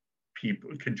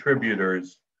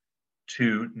contributors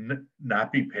to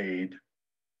not be paid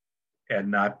and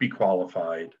not be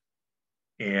qualified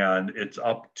and it's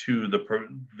up to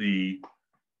the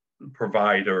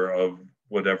provider of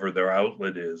whatever their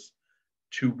outlet is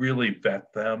to really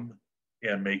vet them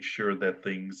and make sure that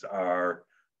things are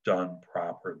done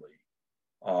properly.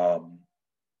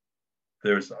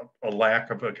 There's a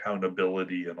lack of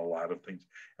accountability in a lot of things,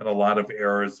 and a lot of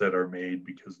errors that are made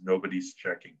because nobody's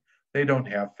checking. They don't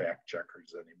have fact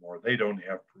checkers anymore. They don't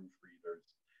have proofreaders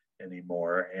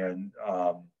anymore. And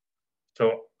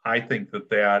so I think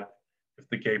that if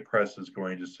the gay press is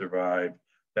going to survive,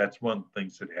 that's one of the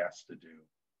things it has to do.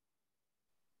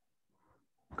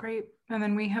 Great. And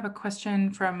then we have a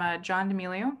question from John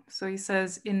D'Amelio. So he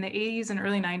says, in the 80s and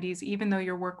early 90s, even though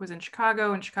your work was in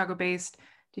Chicago and Chicago-based,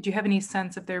 did you have any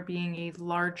sense of there being a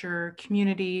larger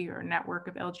community or network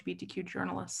of LGBTQ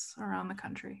journalists around the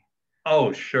country?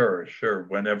 Oh, sure.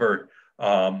 Whenever,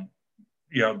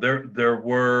 there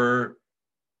were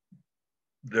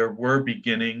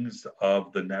beginnings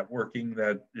of the networking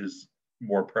that is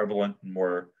more prevalent and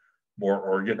more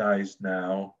organized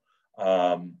now.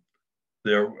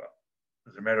 There,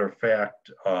 as a matter of fact,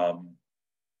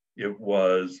 it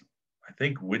was, I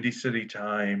think, Windy City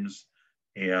Times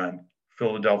and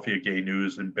Philadelphia Gay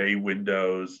News and Bay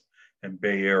Windows and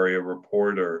Bay Area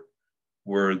Reporter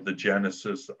were the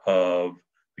genesis of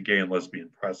the Gay and Lesbian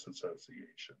Press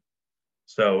Association.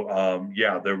 So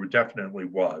yeah, there definitely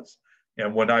was.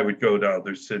 And when I would go to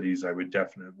other cities, I would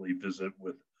definitely visit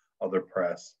with other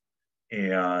press,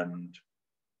 and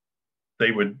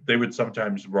they would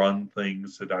sometimes run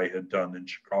things that I had done in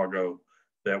Chicago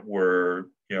that were,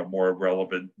 more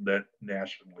relevant, that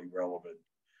nationally relevant.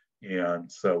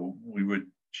 And so we would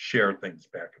share things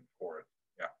back and forth.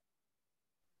 Yeah.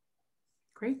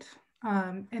 Great.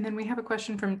 And then we have a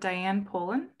question from Diane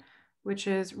Poland, which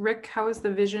is, Rick, how has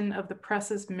the vision of the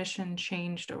press's mission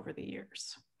changed over the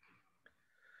years?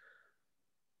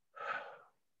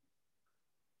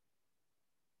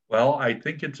 Well, I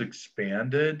think it's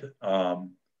expanded. Our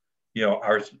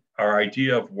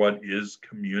idea of what is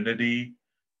community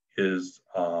is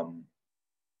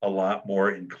a lot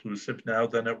more inclusive now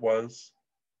than it was.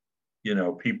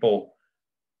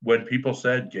 When people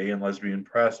said gay and lesbian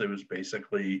press, it was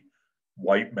basically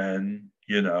white men,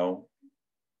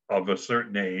 of a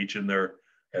certain age, and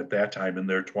at that time in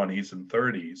their 20s and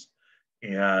 30s.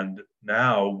 And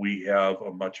now we have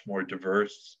a much more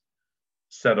diverse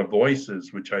set of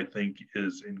voices, which I think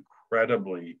is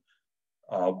incredibly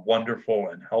wonderful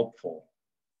and helpful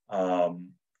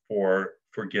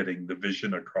for getting the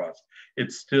vision across.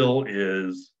 It still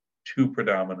is too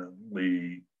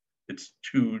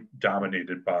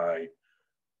dominated by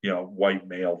white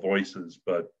male voices,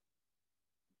 but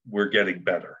we're getting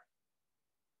better.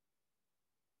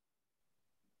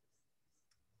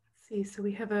 So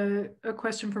we have a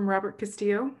question from Robert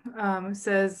Castillo, who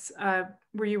says,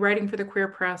 were you writing for the queer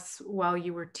press while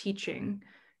you were teaching?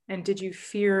 And did you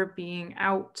fear being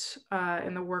out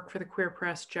in the work for the queer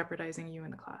press jeopardizing you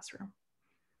in the classroom?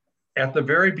 At the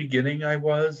very beginning I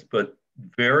was, but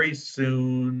very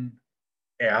soon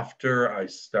after I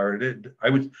started, I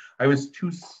was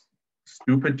too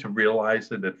stupid to realize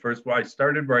that at first. Well, I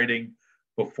started writing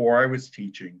before I was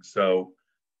teaching, so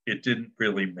it didn't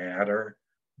really matter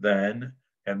then.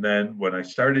 And then when I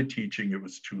started teaching, it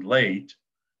was too late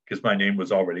because my name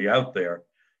was already out there.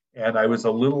 And I was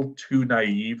a little too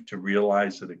naive to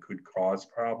realize that it could cause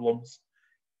problems.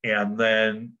 And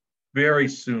then very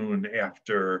soon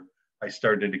after I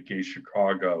started at Gay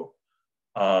Chicago,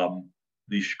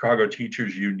 the Chicago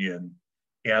Teachers Union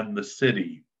and the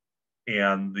city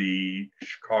and the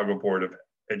Chicago Board of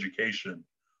Education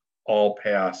all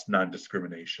passed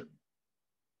non-discrimination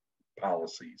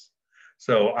policies.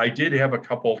 So I did have a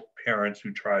couple parents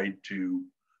who tried to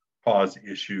cause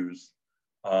issues.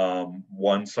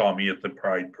 One saw me at the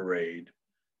Pride Parade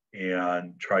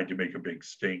and tried to make a big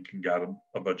stink and got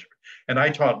a bunch of, and I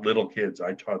taught little kids,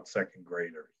 I taught second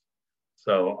graders.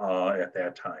 So at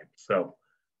that time, so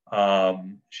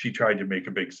she tried to make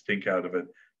a big stink out of it.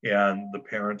 And the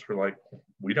parents were like,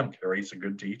 we don't care, he's a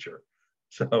good teacher.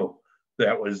 So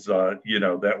that was,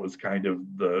 that was kind of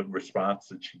the response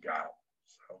that she got.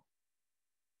 So.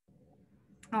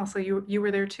 Oh, so you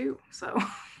were there too. So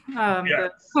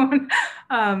Yes.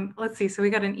 Let's see. So we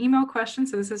got an email question.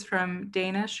 So this is from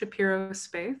Dana Shapiro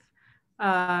Spaeth.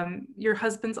 Your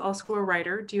husband's also a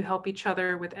writer. Do you help each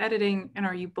other with editing? And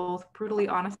are you both brutally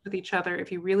honest with each other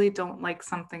if you really don't like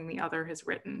something the other has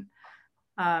written?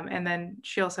 And then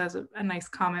she also has a nice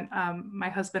comment. My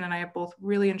husband and I have both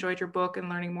really enjoyed your book and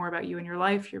learning more about you and your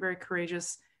life. You're very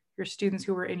courageous. Your students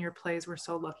who were in your plays were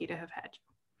so lucky to have had you.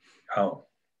 Oh,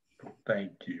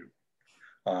 thank you.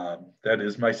 That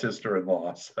is my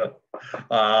sister-in-law. So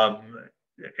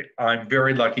I'm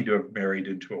very lucky to have married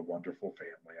into a wonderful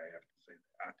family. I have to say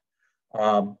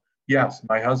that. Yes,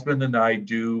 my husband and I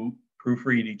do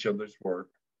proofread each other's work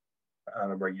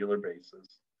on a regular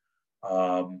basis,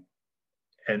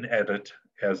 and edit,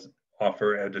 as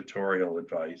offer editorial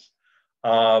advice.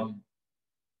 Well,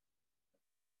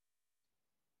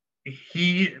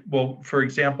 for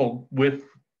example, with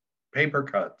Paper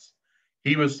Cuts,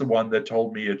 he was the one that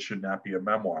told me it should not be a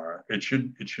memoir. It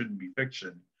shouldn't be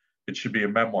fiction. It should be a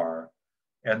memoir.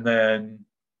 And then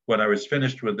when I was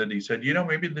finished with it, he said,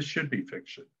 maybe this should be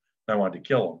fiction. I wanted to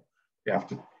kill him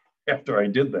after I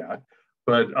did that.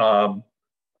 But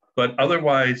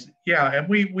otherwise, yeah, and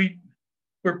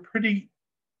we're pretty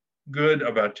good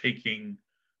about taking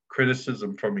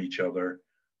criticism from each other.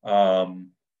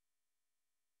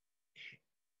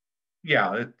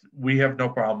 Yeah, we have no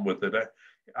problem with it.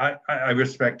 I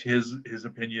respect his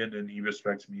opinion, and he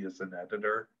respects me as an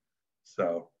editor.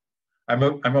 So I'm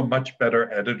a much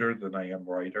better editor than I am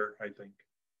writer, I think.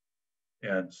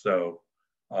 And so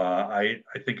I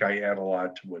think I add a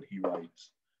lot to what he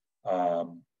writes,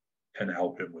 and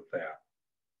help him with that.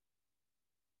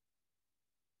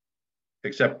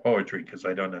 Except poetry, because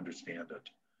I don't understand it.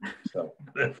 So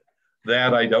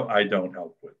that I don't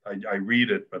help with. I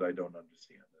read it, but I don't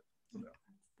understand it. So.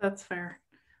 That's fair.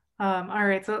 All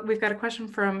right, so we've got a question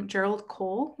from Gerald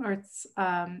Cole, or it's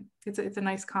a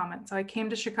nice comment. So I came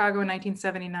to Chicago in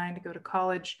 1979 to go to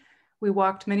college. We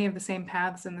walked many of the same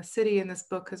paths in the city, and this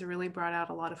book has really brought out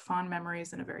a lot of fond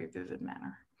memories in a very vivid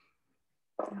manner.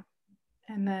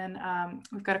 And then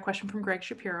we've got a question from Greg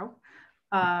Shapiro.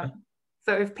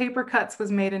 So if Paper Cuts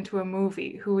was made into a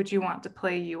movie, who would you want to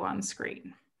play you on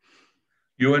screen?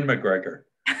 Ewan McGregor.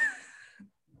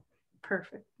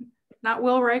 Perfect. Not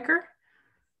Will Riker?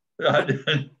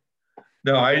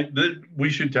 No, we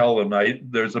should tell them.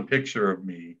 There's a picture of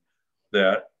me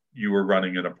that you were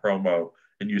running in a promo,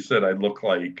 and you said I look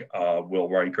like Will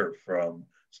Riker from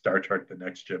Star Trek: The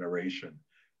Next Generation.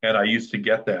 And I used to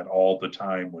get that all the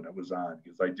time when it was on,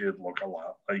 because I did look a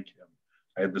lot like him.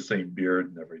 I had the same beard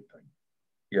and everything.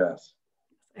 Yes.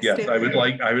 Yes, I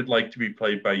would like to be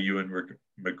played by Ewan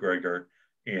McGregor,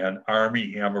 and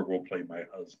Armie Hammer will play my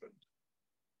husband.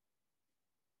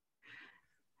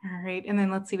 All right, and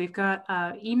then let's see, we've got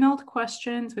emailed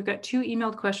questions. We've got 2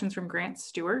 emailed questions from Grant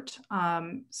Stewart.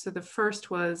 So the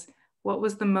first was, what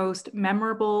was the most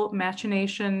memorable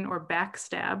machination or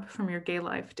backstab from your gay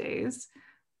life days?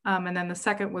 And then the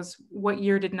second was, what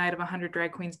year did Night of 100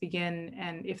 Drag Queens begin?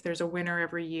 And if there's a winner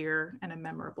every year and a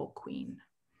memorable queen?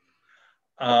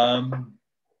 I'm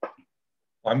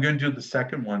going to do the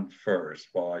second one first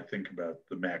while I think about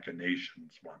the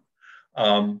machinations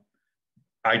one.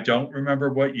 I don't remember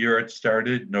what year it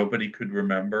started. Nobody could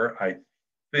remember. I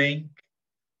think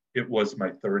it was my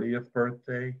 30th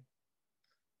birthday,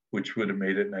 which would have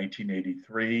made it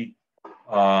 1983.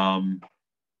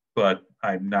 But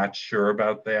I'm not sure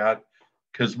about that,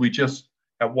 because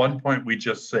at one point we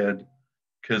just said,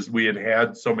 because we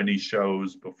had so many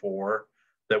shows before,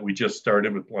 that we just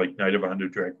started with like Night of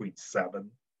 100 Drag Queens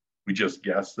 7. We just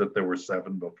guessed that there were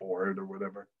 7 before it or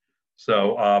whatever.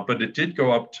 So, but it did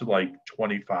go up to like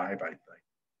 25, I think.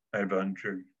 Night of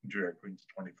 100 Drag Queens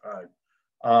 25.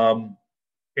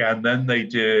 And then they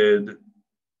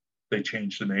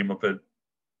changed the name of it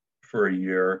for a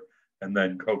year, and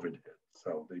then COVID hit.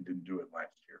 So they didn't do it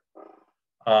last year.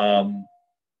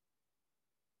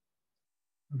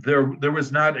 There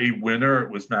was not a winner.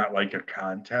 It was not like a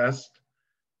contest.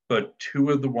 But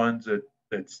 2 of the ones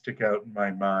that stick out in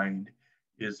my mind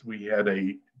is we had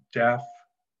a deaf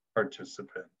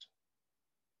participant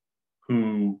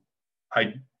who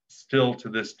I still to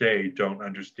this day don't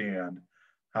understand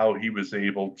how he was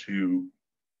able to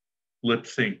lip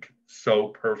sync so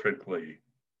perfectly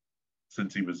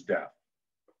since he was deaf.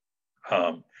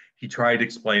 He tried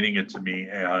explaining it to me,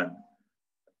 and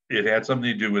it had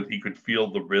something to do with he could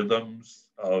feel the rhythms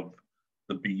of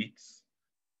the beats.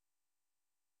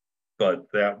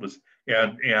 But that was,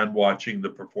 and watching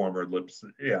the performer lips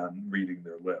and reading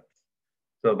their lips.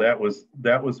 So that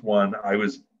was one I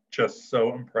was just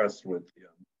so impressed with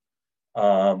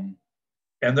him.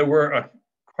 And there were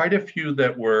quite a few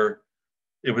that were,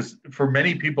 it was, for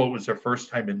many people, it was their first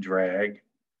time in drag.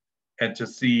 And to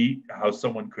see how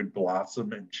someone could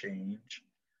blossom and change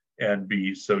and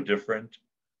be so different,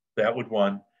 that would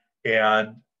one.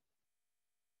 And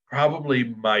probably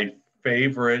my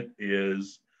favorite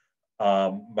is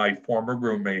my former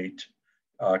roommate,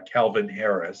 Calvin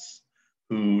Harris,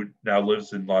 who now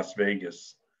lives in Las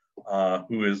Vegas,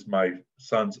 who is my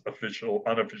son's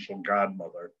unofficial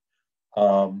godmother.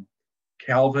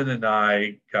 Calvin and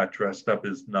I got dressed up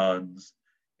as nuns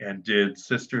and did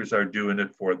Sisters Are Doing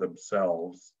It For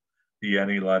Themselves, the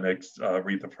Annie Lennox,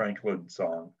 Aretha Franklin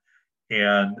song.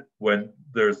 And when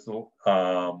there's the,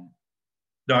 no,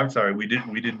 I'm sorry, we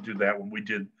didn't do that one. We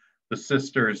did the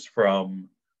sisters from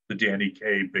the Danny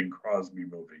Kaye, Bing Crosby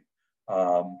movie.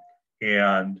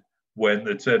 And when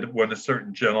it said, when a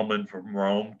certain gentleman from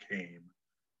Rome came,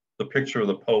 the picture of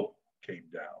the Pope came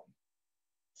down.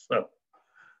 So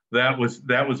that was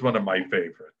one of my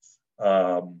favorites.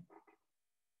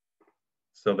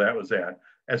 So that was that.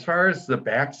 As far as the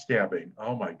backstabbing,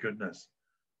 oh my goodness.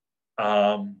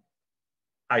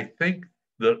 I think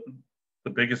the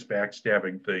biggest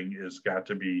backstabbing thing is got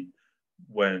to be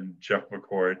when Jeff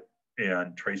McCourt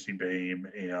and Tracy Baim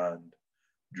and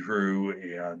Drew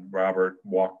and Robert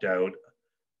walked out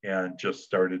and just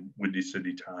started Windy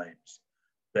City Times.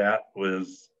 That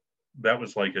was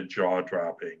like a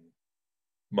jaw-dropping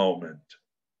moment.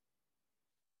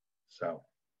 So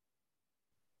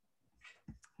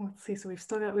let's see. So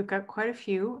we've got quite a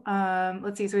few.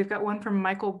 Let's see. So we've got one from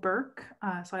Michael Burke.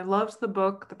 So I loved the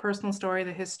book, the personal story,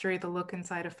 the history, the look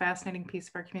inside a fascinating piece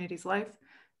of our community's life.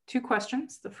 2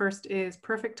 questions. The first is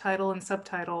perfect title and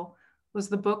subtitle. Was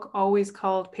the book always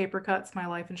called Paper Cuts, My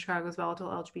Life in Chicago's Volatile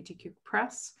LGBTQ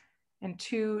Press? And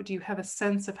 2, do you have a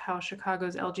sense of how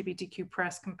Chicago's LGBTQ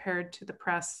press compared to the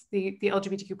press, the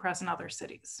LGBTQ press in other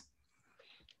cities?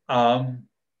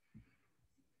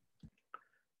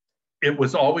 It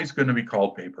was always going to be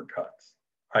called Paper Cuts.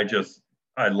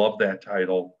 I love that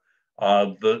title.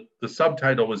 The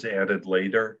subtitle was added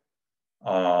later,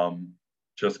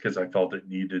 just because I felt it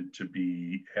needed to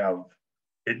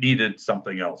it needed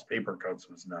something else. Paper Cuts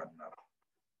was not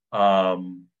enough.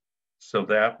 So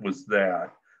that was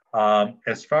that.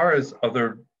 As far as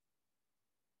other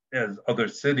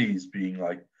cities being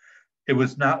like, it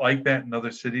was not like that in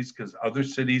other cities because other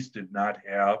cities did not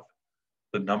have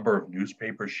the number of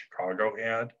newspapers Chicago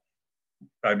had.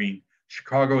 I mean,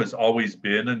 Chicago has always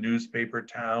been a newspaper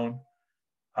town.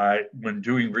 When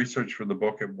doing research for the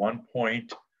book, at one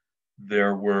point,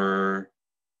 there were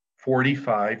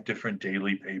 45 different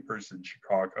daily papers in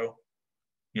Chicago,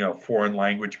 foreign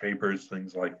language papers,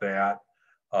 things like that.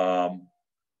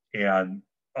 And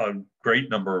a great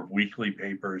number of weekly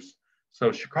papers.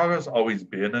 So Chicago's always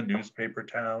been a newspaper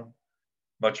town,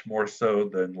 much more so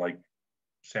than like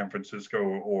San Francisco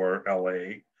or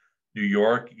LA. New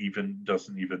York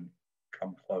doesn't even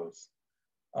come close.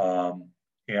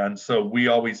 And so we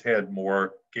always had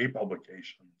more gay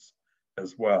publications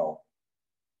as well.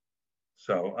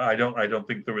 So I don't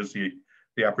think there was the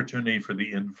opportunity for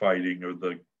the infighting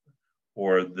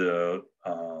or the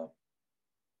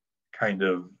kind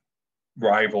of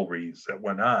rivalries that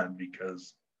went on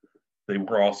because they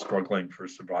were all struggling for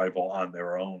survival on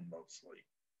their own mostly.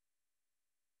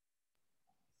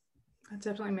 That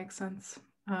definitely makes sense.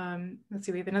 Let's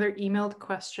see, we have another emailed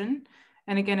question.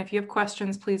 And again, if you have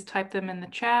questions, please type them in the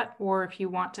chat, or if you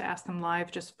want to ask them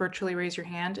live, just virtually raise your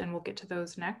hand and we'll get to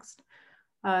those next.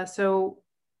 So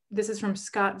this is from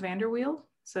Scott Vanderweel.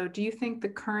 So do you think the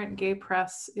current gay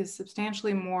press is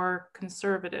substantially more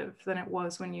conservative than it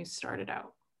was when you started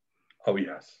out? Oh,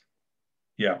 yes.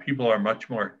 Yeah, people are much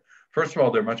more, first of all,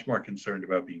 they're much more concerned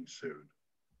about being sued.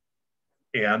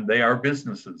 And they are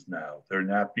businesses now. They're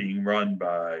not being run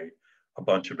by a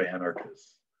bunch of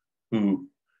anarchists who,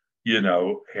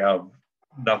 have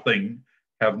nothing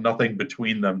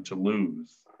between them to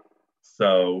lose.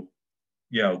 So,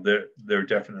 there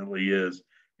definitely is,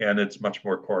 and it's much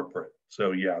more corporate.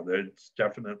 So yeah, it's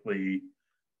definitely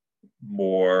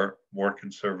more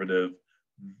conservative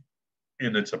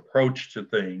in its approach to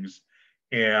things.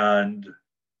 And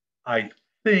I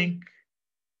think,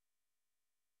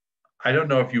 I don't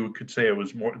know if you could say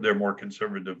they're more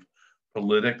conservative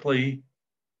politically,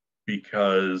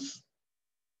 because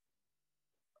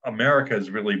America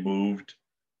has really moved,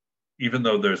 even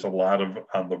though there's a lot of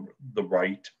on the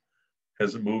right,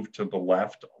 has moved to the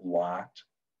left a lot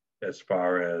as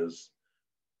far as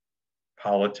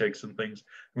politics and things.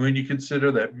 When you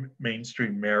consider that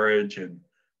mainstream marriage and,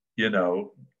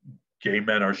 gay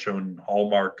men are shown in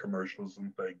Hallmark commercials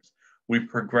and things, we've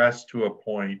progressed to a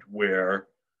point where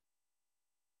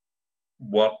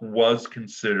what was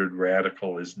considered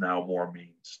radical is now more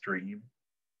mainstream.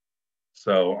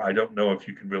 So I don't know if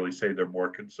you can really say they're more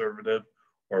conservative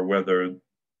or whether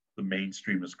the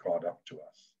mainstream has caught up to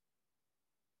us.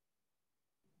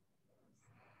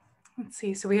 Let's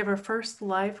see, so we have our first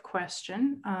live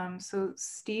question. So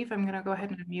Steve, I'm gonna go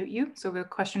ahead and unmute you. So we have a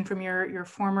question from your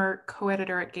former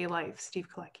co-editor at Gay Life, Steve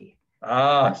Kalecki.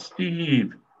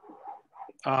 Steve.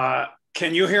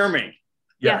 Can you hear me?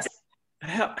 Yes.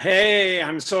 Hey,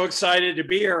 I'm so excited to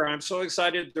be here. I'm so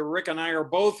excited that Rick and I are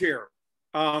both here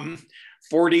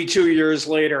 42 years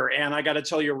later. And I got to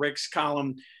tell you, Rick's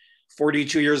column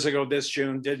 42 years ago this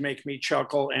June did make me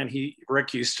chuckle. And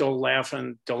Rick, you still laugh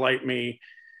and delight me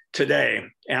today.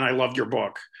 And I loved your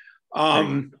book.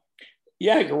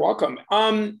 Yeah, you're welcome.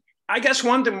 I guess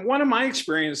one of my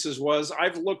experiences was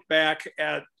I've looked back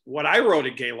at what I wrote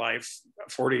at Gay Life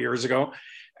 40 years ago.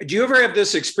 Do you ever have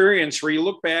this experience where you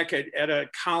look back at a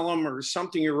column or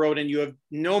something you wrote and you have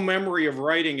no memory of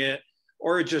writing it,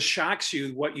 or it just shocks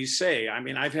you what you say? I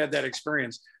mean, I've had that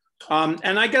experience.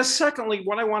 And I guess secondly,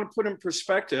 what I want to put in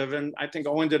perspective, and I think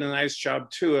Owen did a nice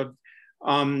job too, of,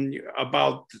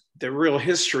 about the real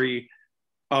history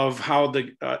of how the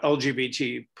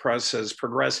LGBT press has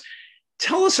progressed.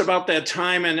 Tell us about that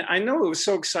time. And I know it was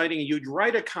so exciting. You'd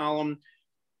write a column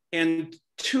and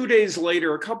 2 days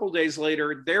later, a couple days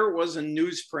later, there was a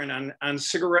newsprint on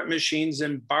cigarette machines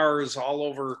in bars all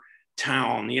over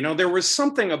town. You know, there was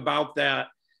something about that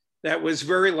was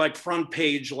very like front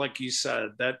page, like you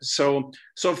said. So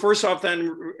first off,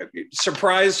 then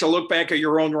surprised to look back at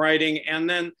your own writing, and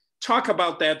then talk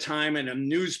about that time in a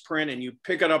newsprint, and you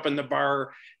pick it up in the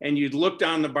bar, and you'd look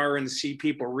down the bar and see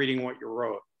people reading what you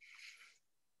wrote.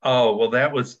 Oh, well,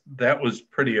 that was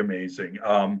pretty amazing.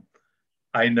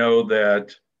 I know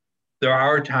that there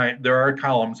are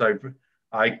columns I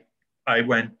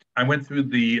went through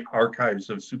the archives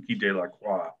of Suki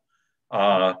Delacroix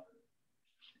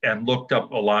and looked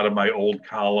up a lot of my old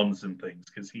columns and things,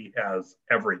 because he has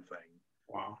everything.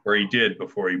 Wow. Or he did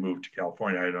before he moved to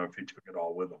California. I don't know if he took it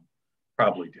all with him.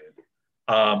 Probably did.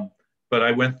 But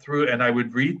I went through and I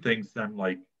would read things and I'm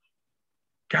like,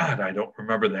 God, I don't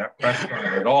remember that restaurant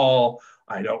at all.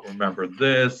 I don't remember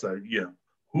this.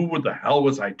 Who the hell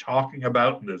was I talking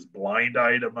about in this blind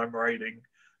item I'm writing?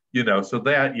 So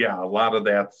that, yeah, a lot of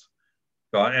that's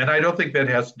gone. And I don't think that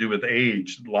has to do with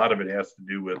age. A lot of it has to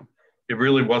do with, it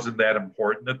really wasn't that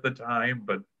important at the time,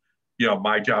 but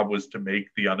my job was to make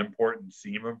the unimportant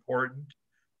seem important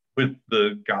with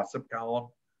the gossip column.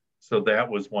 So that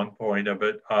was one point of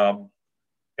it.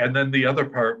 And then the other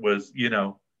part was,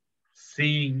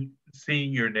 seeing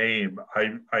your name.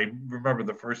 I remember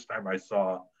the first time I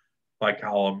saw my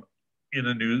column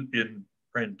in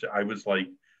print, I was like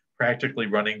practically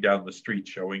running down the street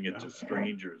showing it to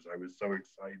strangers. I was so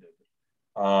excited.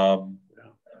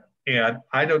 And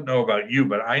I don't know about you,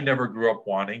 but I never grew up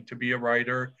wanting to be a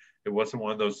writer. It wasn't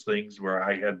one of those things where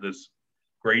I had this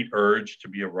great urge to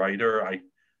be a writer.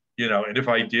 And if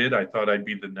I did, I thought I'd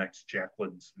be the next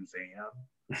Jacqueline Suzanne,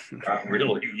 not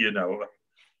really,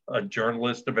 a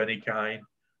journalist of any kind.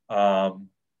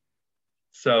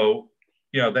 So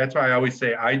that's why I always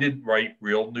say I didn't write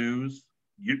real news.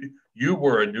 You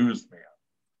were a newsman.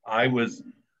 I was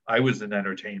an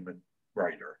entertainment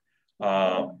writer.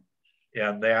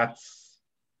 And that's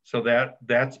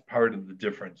part of the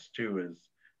difference too, is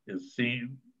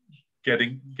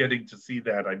getting to see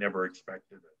that. I never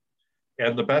expected it.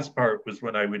 And the best part was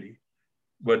when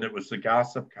it was the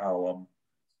gossip column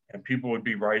and people would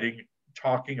be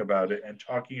talking about it and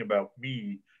talking about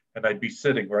me, and I'd be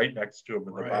sitting right next to him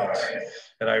in the bar.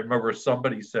 And I remember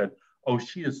somebody said, "Oh,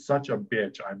 she is such a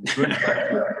bitch. I'm good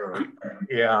friends with her.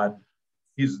 And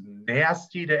he's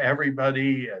nasty to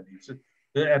everybody."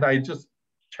 And I just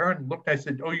turned and looked, I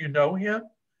said, "Oh, you know him?" And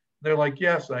they're like,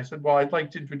 "Yes." And I said, "Well, I'd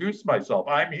like to introduce myself.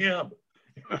 I'm him."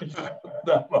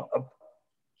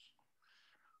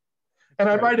 And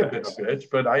I might have been a bitch,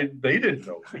 but they didn't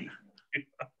know me.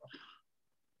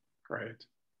 Great.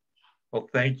 Well,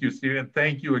 thank you, Steve. And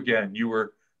thank you again. You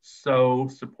were so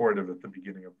supportive at the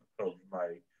beginning of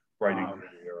my writing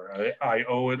career. I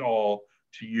owe it all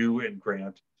to you and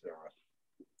Grant and Sarah.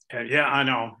 Yeah, I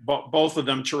know. Both of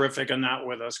them terrific and not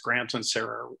with us. Grant and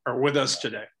Sarah are with us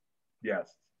today.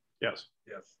 Yes. Yes.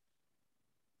 Yes.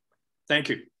 Thank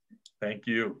you. Thank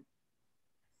you.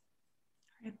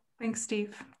 Thanks,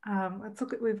 Steve. Let's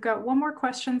look at, we've got one more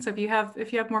question. So if you have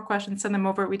more questions, send them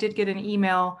over. We did get an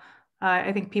email.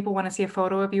 I think people want to see a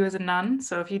photo of you as a nun.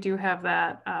 So if you do have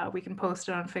that, we can post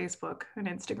it on Facebook and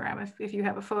Instagram if you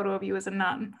have a photo of you as a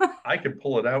nun. I can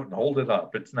pull it out and hold it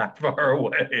up. It's not far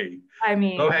away. I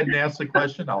mean, go ahead and ask the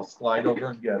question. I'll slide over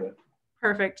and get it.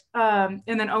 Perfect. And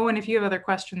then Owen, if you have other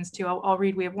questions too, I'll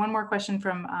read. We have one more question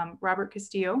from Robert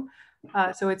Castillo.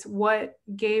 So it's, what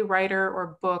gay writer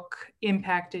or book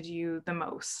impacted you the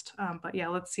most? But yeah,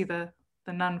 let's see the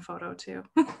nun photo too.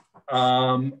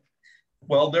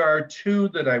 Well, there are two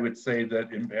that I would say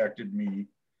that impacted me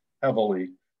heavily.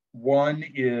 One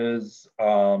is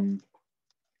Michael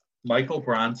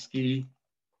Bronski,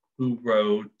 who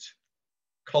wrote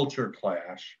Culture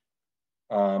Clash.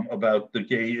 about the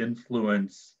gay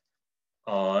influence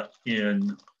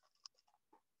in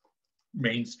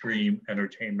mainstream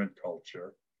entertainment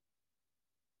culture.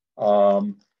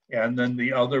 And then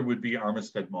the other would be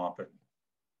Armistead Maupin.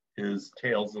 His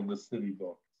Tales of the City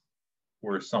books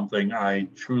were something I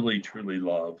truly, truly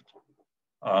loved.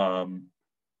 And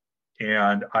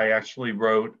I actually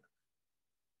wrote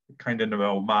kind of an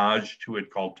homage to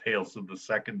it called Tales of the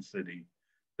Second City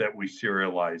that we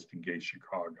serialized in Gay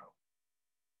Chicago.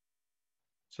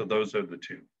 So those are the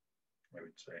two, I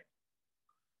would say.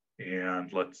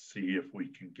 And let's see if we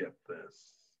can get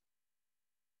this.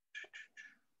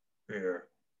 There.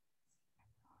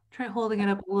 Try holding it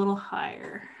up a little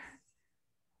higher.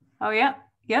 Oh, yeah.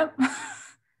 Yep.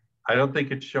 I don't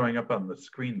think it's showing up on the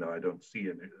screen, though. I don't see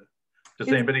it. Does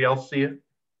anybody else see it?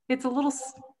 It's a little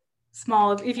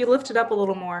small. If you lift it up a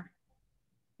little more.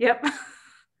 Yep.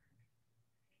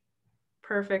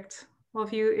 Perfect. Well,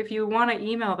 if you want to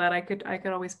email that, I could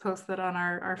always post that on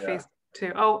our Facebook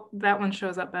too. Oh, that one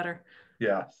shows up better.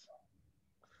 Yes.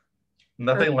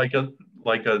 Nothing like a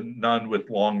nun with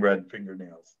long red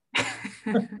fingernails.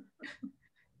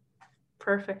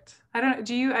 Perfect. I don't.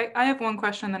 Do you? I have one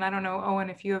question. Then I don't know, Owen,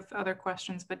 if you have other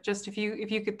questions. But just if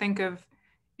you could think of,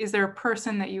 is there a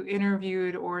person that you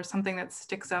interviewed or something that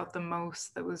sticks out the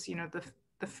most that was, you know,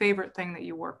 the favorite thing that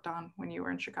you worked on when you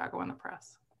were in Chicago in the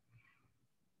press?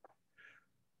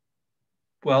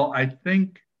 Well, I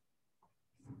think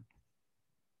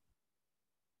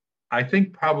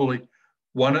probably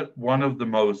one of the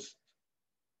most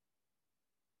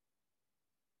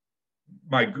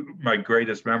my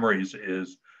greatest memories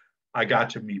is I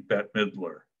got to meet Bette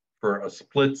Midler for a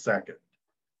split second.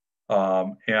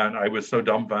 And I was so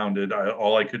dumbfounded.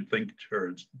 All I could think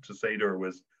to say to her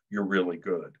was, "You're really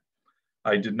good."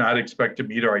 I did not expect to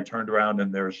meet her. I turned around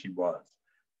and there she was.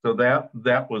 So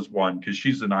that was one, because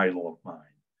she's an idol of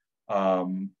mine,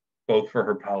 both for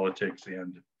her politics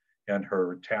and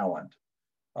her talent.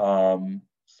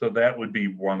 So that would be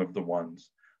one of the ones.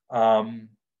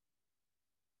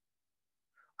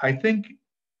 I think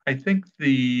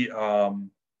the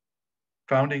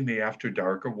founding the After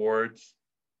Dark Awards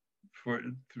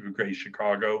through Gay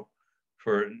Chicago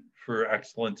for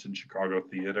excellence in Chicago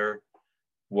theater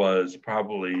was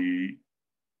probably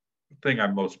the thing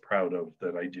I'm most proud of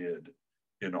that I did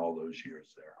in all those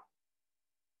years there.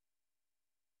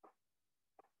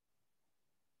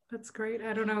 That's great.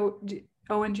 I don't know,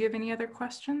 Owen, do you have any other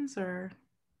questions, or?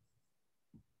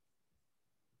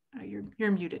 Oh,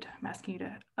 you're muted. I'm asking you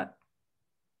to.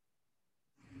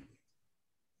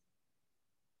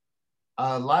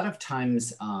 A lot of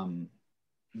times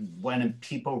when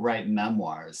people write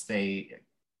memoirs, they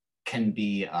can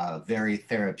be very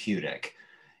therapeutic.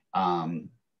 I'm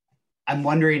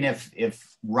wondering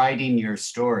if writing your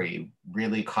story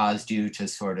really caused you to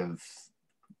sort of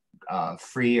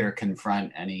free or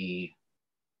confront any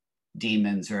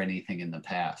demons or anything in the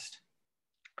past.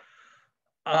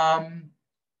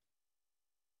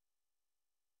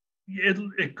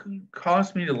 It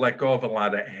caused me to let go of a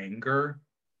lot of anger.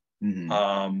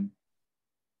 Mm-hmm.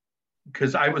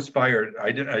 Because I was fired.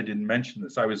 I didn't mention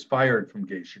this. I was fired from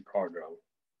Gay Chicago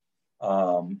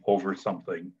over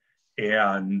something,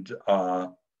 and I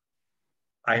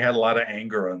had a lot of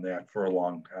anger on that for a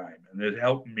long time, and it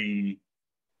helped me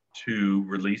to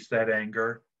release that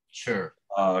anger. Sure.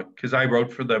 Because I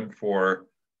wrote for them for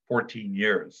 14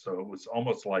 years, so it was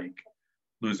almost like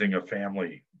losing a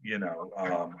family, you know.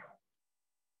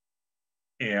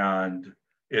 And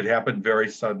it happened very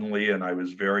suddenly, and I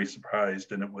was very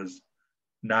surprised, and it was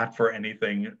not for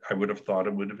anything I would have thought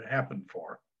it would have happened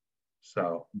for.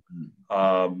 So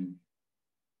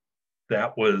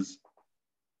that was,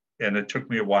 and it took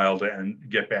me a while to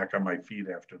get back on my feet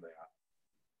after that.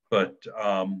 But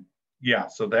yeah,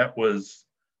 so that was,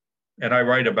 and I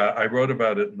wrote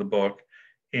about it in the book,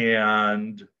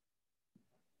 and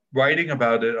writing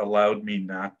about it allowed me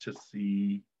not to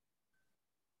see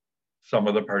some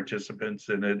of the participants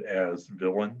in it as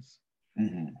villains.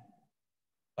 Mm-hmm.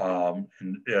 And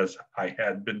as I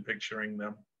had been picturing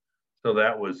them. So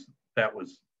that was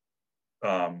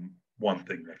one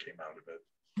thing that came out of it.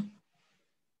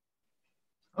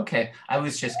 Okay, I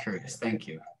was just curious. Thank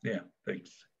you. Yeah,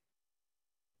 thanks.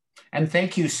 And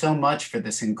thank you so much for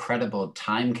this incredible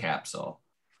time capsule.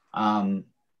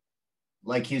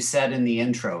 Like you said in the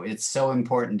intro, it's so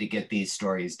important to get these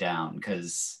stories down,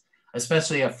 because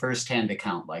especially a firsthand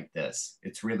account like this,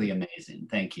 it's really amazing.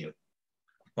 Thank you.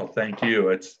 Well, thank you.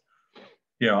 It's,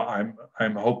 you know,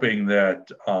 I'm hoping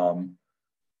that, you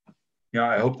know,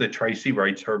 I hope that Tracy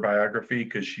writes her biography,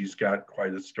 because she's got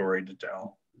quite a story to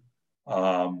tell.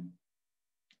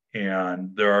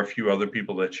 And there are a few other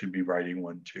people that should be writing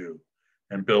one too.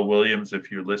 And Bill Williams, if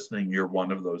you're listening, you're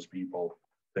one of those people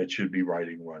that should be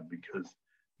writing one, because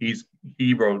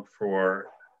he wrote for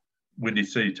Windy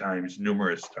City Times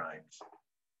numerous times,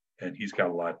 and he's got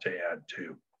a lot to add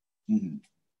too. Mm-hmm.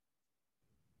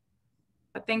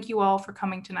 But thank you all for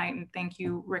coming tonight, and thank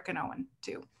you, Rick and Owen,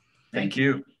 too. Thank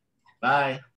you.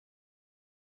 Bye.